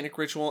satanic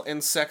ritual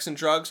and sex and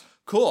drugs,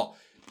 cool.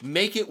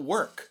 Make it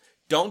work.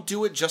 Don't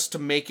do it just to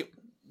make it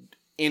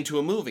into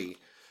a movie.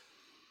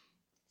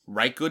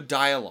 Write good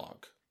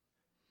dialogue.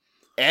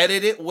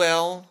 Edit it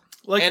well.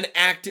 And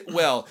act it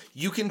well.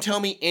 You can tell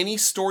me any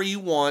story you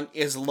want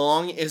as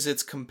long as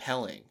it's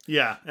compelling.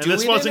 Yeah, and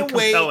this wasn't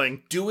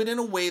compelling. Do it in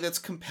a way that's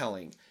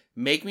compelling.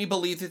 Make me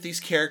believe that these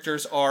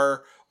characters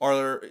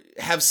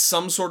have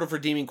some sort of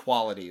redeeming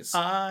qualities.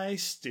 I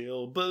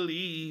still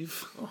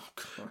believe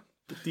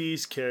that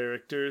these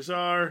characters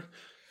are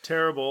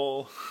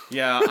terrible.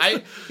 Yeah,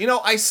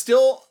 I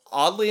still,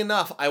 oddly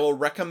enough, I will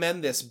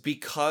recommend this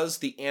because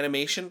the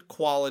animation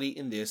quality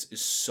in this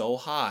is so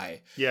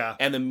high. Yeah.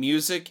 And the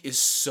music is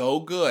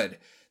so good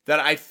that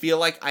I feel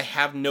like I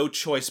have no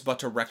choice but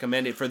to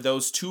recommend it for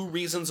those 2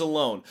 reasons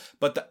alone.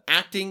 But the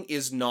acting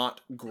is not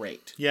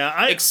great.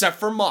 Yeah, except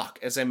for Mock,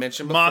 as I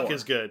mentioned before. Mock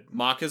is good.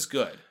 Mock is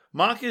good.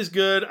 Mock is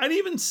good. I'd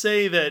even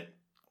say that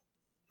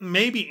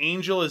maybe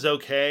Angel is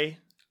okay.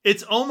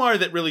 It's Omar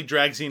that really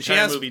drags the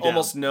entire movie down. She has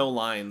almost no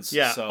lines.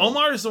 Yeah, so.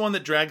 Omar is the one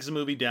that drags the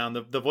movie down.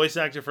 The voice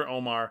actor for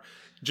Omar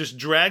just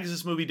drags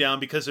this movie down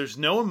because there's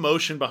no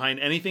emotion behind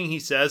anything he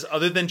says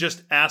other than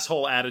just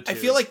asshole attitude. I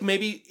feel like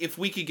maybe if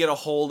we could get a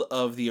hold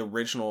of the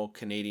original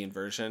Canadian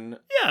version.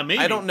 Yeah, maybe.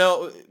 I don't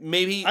know.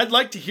 Maybe. I'd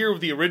like to hear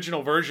the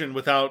original version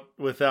without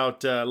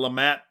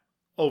Lamat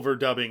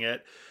overdubbing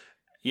it.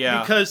 Yeah.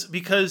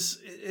 Because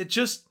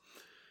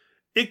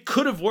it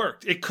could have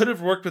worked. It could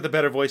have worked with a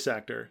better voice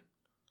actor.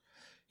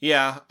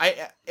 Yeah,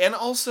 and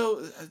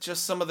also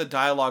just some of the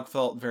dialogue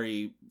felt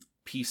very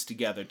pieced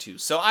together too.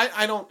 So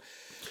I don't.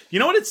 You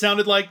know what it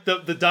sounded like?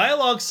 The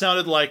dialogue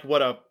sounded like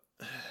I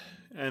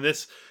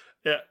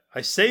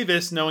say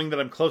this knowing that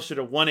I'm closer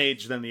to one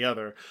age than the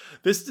other.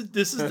 This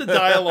is the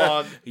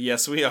dialogue.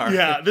 Yes, we are.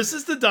 Yeah, this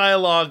is the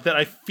dialogue that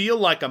I feel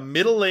like a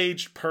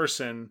middle-aged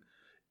person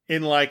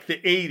in like the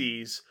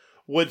 80s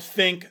would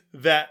think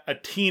that a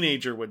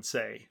teenager would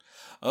say.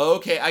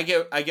 Okay, I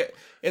get.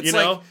 It's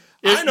like.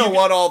 I know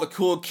what all the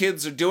cool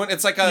kids are doing.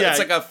 It's like a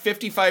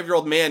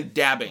 55-year-old man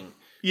dabbing.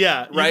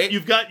 Yeah, right.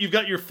 You've got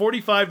your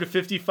 45 to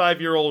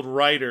 55-year-old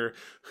writer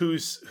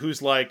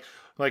who's like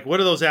what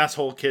do those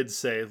asshole kids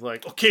say?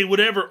 Like, okay,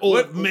 whatever,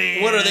 old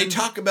man. What are they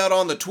talking about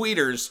on the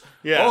tweeters?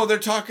 Yeah. Oh, they're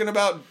talking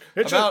about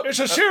it's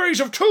a series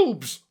of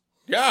tubes.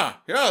 Yeah,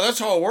 that's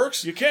how it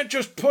works. You can't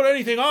just put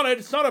anything on it.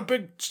 It's not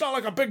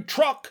like a big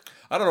truck.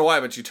 I don't know why,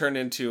 but you turned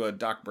into a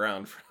Doc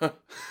Brown.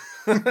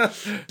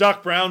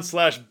 Doc Brown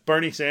 /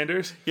 Bernie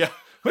Sanders. Yeah,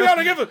 we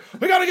gotta give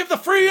the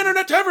free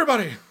internet to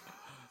everybody.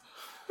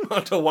 To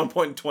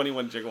 1.21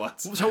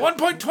 gigawatts. So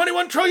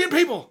 1.21 trillion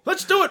people.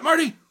 Let's do it,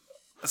 Marty.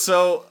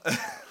 So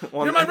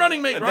you're my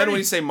running mate. And Marty. then when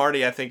you say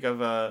Marty, I think of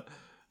Morty?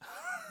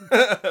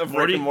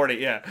 Rick and Morty.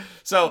 Yeah.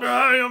 So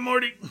I am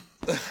Morty.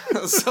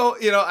 So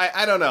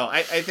I don't know.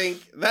 I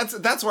think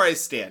that's where I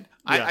stand.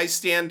 Yeah. I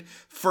stand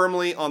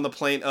firmly on the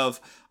plane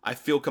of I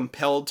feel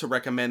compelled to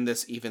recommend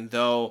this, even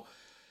though.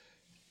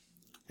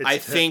 I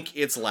think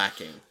it's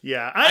lacking.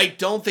 Yeah. I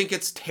don't think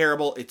it's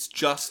terrible. It's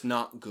just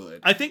not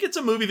good. I think it's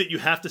a movie that you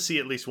have to see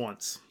at least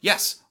once.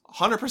 Yes,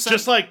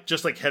 100%.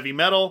 Just like Heavy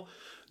Metal,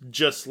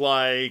 just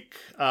like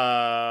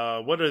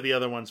what are the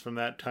other ones from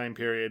that time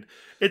period?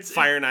 It's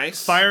Fire and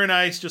Ice. Fire and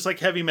Ice, just like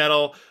Heavy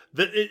Metal.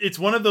 It's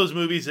one of those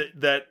movies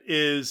that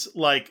is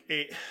like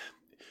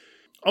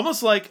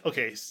almost like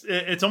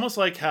it's almost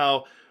like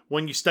how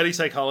when you study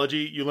psychology,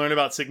 you learn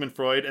about Sigmund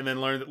Freud and then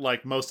learn that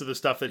like most of the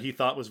stuff that he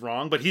thought was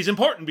wrong, but he's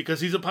important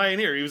because he's a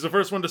pioneer. He was the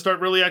first one to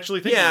start really actually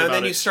thinking about it. Yeah, and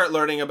then you start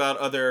learning about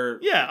other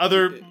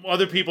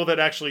people that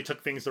actually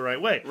took things the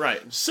right way.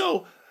 Right.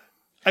 So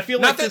I feel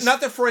not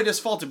that Freud is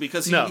faulted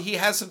because he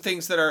has some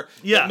things that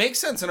make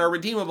sense and are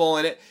redeemable,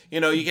 and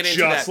you get into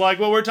just like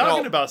what we're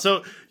talking about.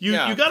 So you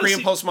got to pre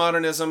and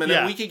postmodernism,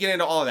 and we could get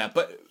into all of that.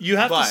 But you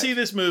have to see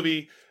this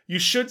movie. You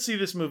should see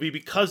this movie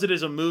because it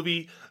is a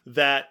movie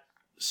that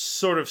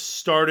sort of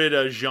started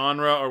a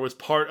genre or was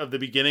part of the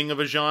beginning of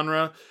a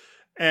genre,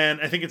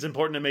 and I think it's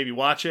important to maybe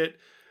watch it.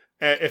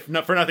 if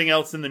not for nothing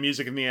else than the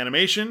music and the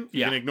animation.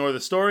 You can ignore the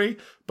story,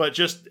 but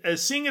just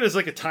as seeing it as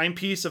like a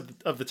timepiece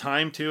of the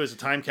time too, as a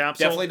time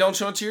capsule. Definitely don't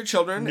show it to your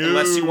children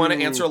unless you want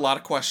to answer a lot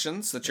of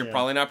questions that you're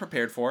probably not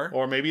prepared for.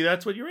 Or maybe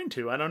that's what you're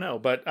into. I don't know.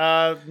 But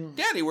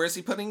Daddy, where's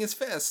he putting his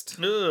fist?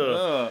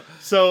 So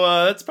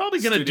that's probably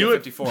going to do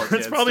it.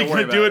 That's probably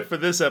going to do it for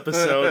this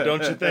episode,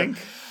 don't you think?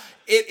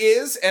 It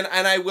is, and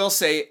I will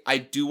say, I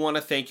do want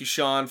to thank you,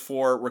 Sean,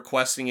 for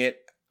requesting it.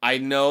 I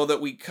know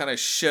that we kind of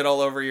shit all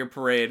over your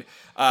parade.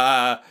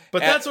 But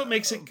that's what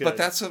makes it good. But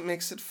that's what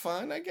makes it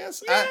fun, I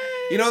guess.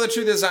 You know, the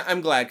truth is,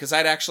 I'm glad, because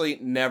I'd actually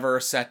never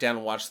sat down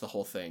and watched the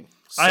whole thing.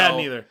 So, I hadn't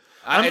either.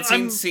 I'd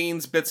seen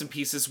scenes, bits and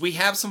pieces. We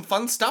have some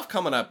fun stuff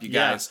coming up, you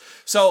guys.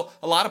 So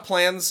a lot of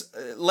plans.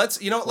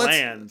 Let's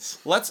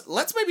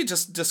maybe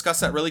just discuss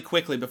that really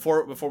quickly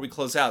before we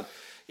close out.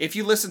 If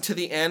you listen to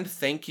the end,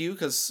 thank you,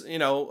 because, you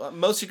know,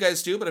 most of you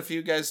guys do, but a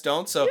few guys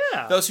don't. So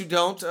those who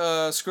don't,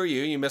 screw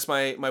you. You miss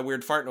my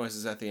weird fart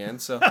noises at the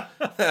end. So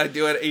I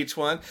do it at each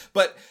one.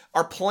 But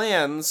our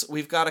plans,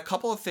 we've got a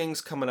couple of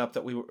things coming up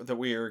that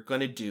we are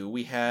going to do.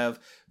 We have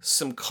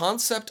some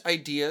concept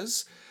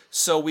ideas.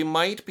 So we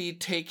might be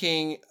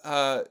taking,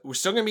 we're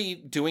still going to be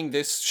doing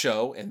this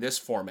show in this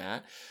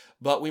format,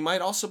 but we might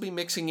also be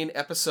mixing in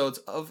episodes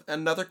of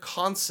another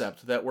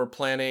concept that we're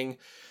planning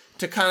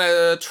to kind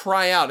of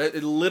try out.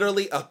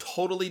 Literally a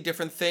totally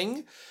different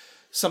thing.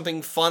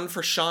 Something fun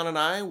for Sean and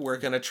I. We're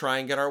going to try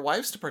and get our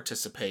wives to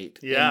participate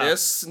in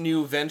this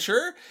new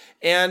venture.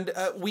 And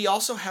we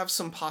also have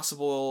some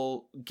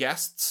possible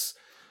guests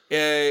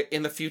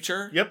in the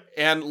future. Yep.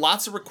 And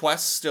lots of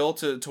requests still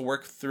to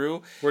work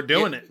through. We're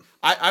doing it.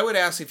 I would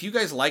ask, if you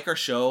guys like our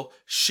show,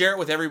 share it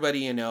with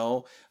everybody you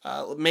know.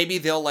 Maybe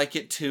they'll like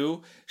it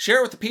too. Share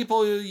it with the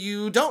people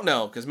you don't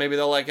know, because maybe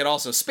they'll like it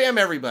also. Spam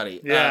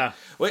everybody. Yeah.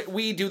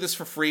 We do this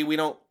for free. We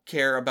don't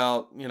care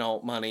about, you know,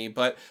 money,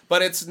 but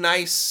it's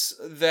nice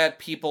that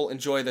people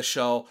enjoy the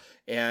show.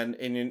 And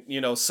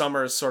you know,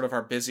 summer is sort of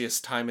our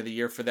busiest time of the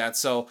year for that.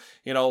 So,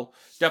 you know,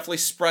 definitely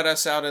spread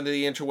us out into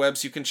the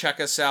interwebs. You can check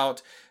us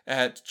out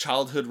at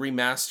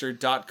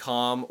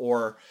childhoodremastered.com,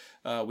 or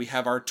we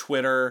have our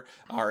Twitter,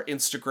 our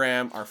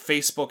Instagram, our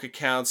Facebook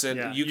accounts,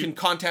 and you can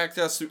contact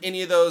us through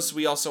any of those.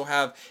 We also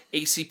have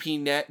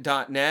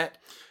acpnet.net.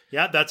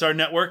 Yeah, that's our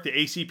network, the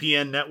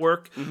ACPN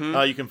network.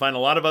 You can find a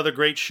lot of other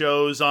great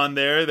shows on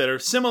there that are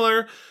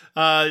similar.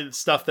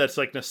 Stuff that's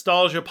like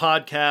nostalgia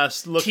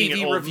podcasts, looking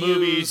TV at old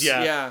reviews,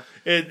 movies.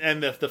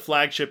 And the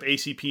flagship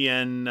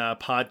ACPN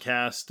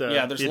podcast,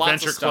 there's the lots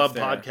Adventure of stuff Club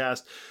there.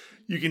 podcast.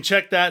 You can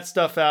check that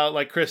stuff out.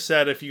 Like Chris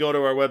said, if you go to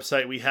our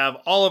website, we have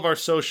all of our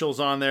socials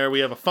on there. We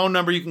have a phone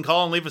number you can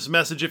call and leave us a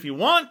message if you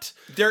want.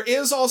 There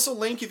is also a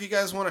link if you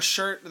guys want a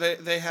shirt.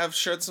 They have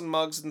shirts and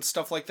mugs and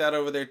stuff like that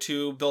over there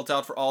too, built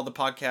out for all the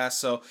podcasts.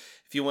 So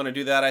if you want to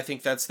do that, I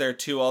think that's there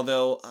too.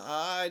 Although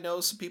I know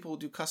some people who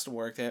do custom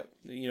work that,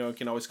 you know,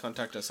 can always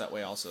contact us that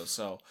way also.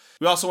 So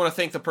we also want to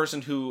thank the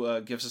person who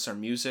gives us our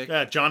music.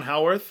 John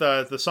Howarth.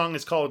 The song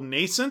is called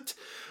Nascent.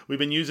 We've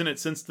been using it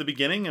since the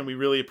beginning, and we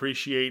really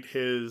appreciate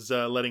his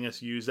letting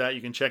us use that. You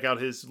can check out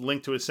his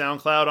link to his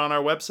SoundCloud on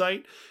our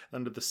website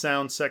under the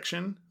sound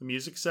section, the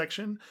music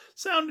section,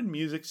 sound and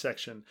music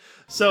section.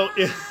 So,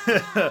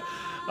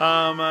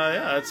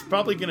 that's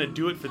probably going to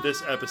do it for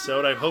this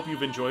episode. I hope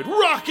you've enjoyed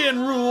Rock and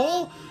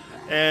Rule.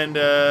 And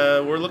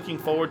we're looking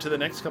forward to the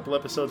next couple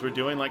episodes we're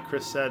doing. Like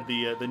Chris said,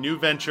 the new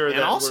venture that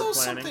we're planning. And also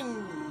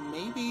something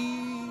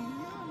maybe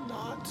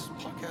not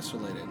podcast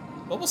related.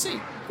 But we'll see.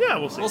 Yeah,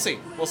 we'll see.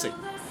 We'll see.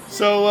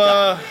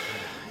 So,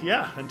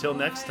 until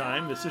next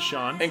time, this is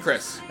Sean. And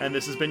Chris. And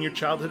this has been your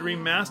Childhood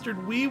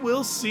Remastered. We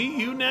will see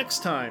you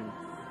next time.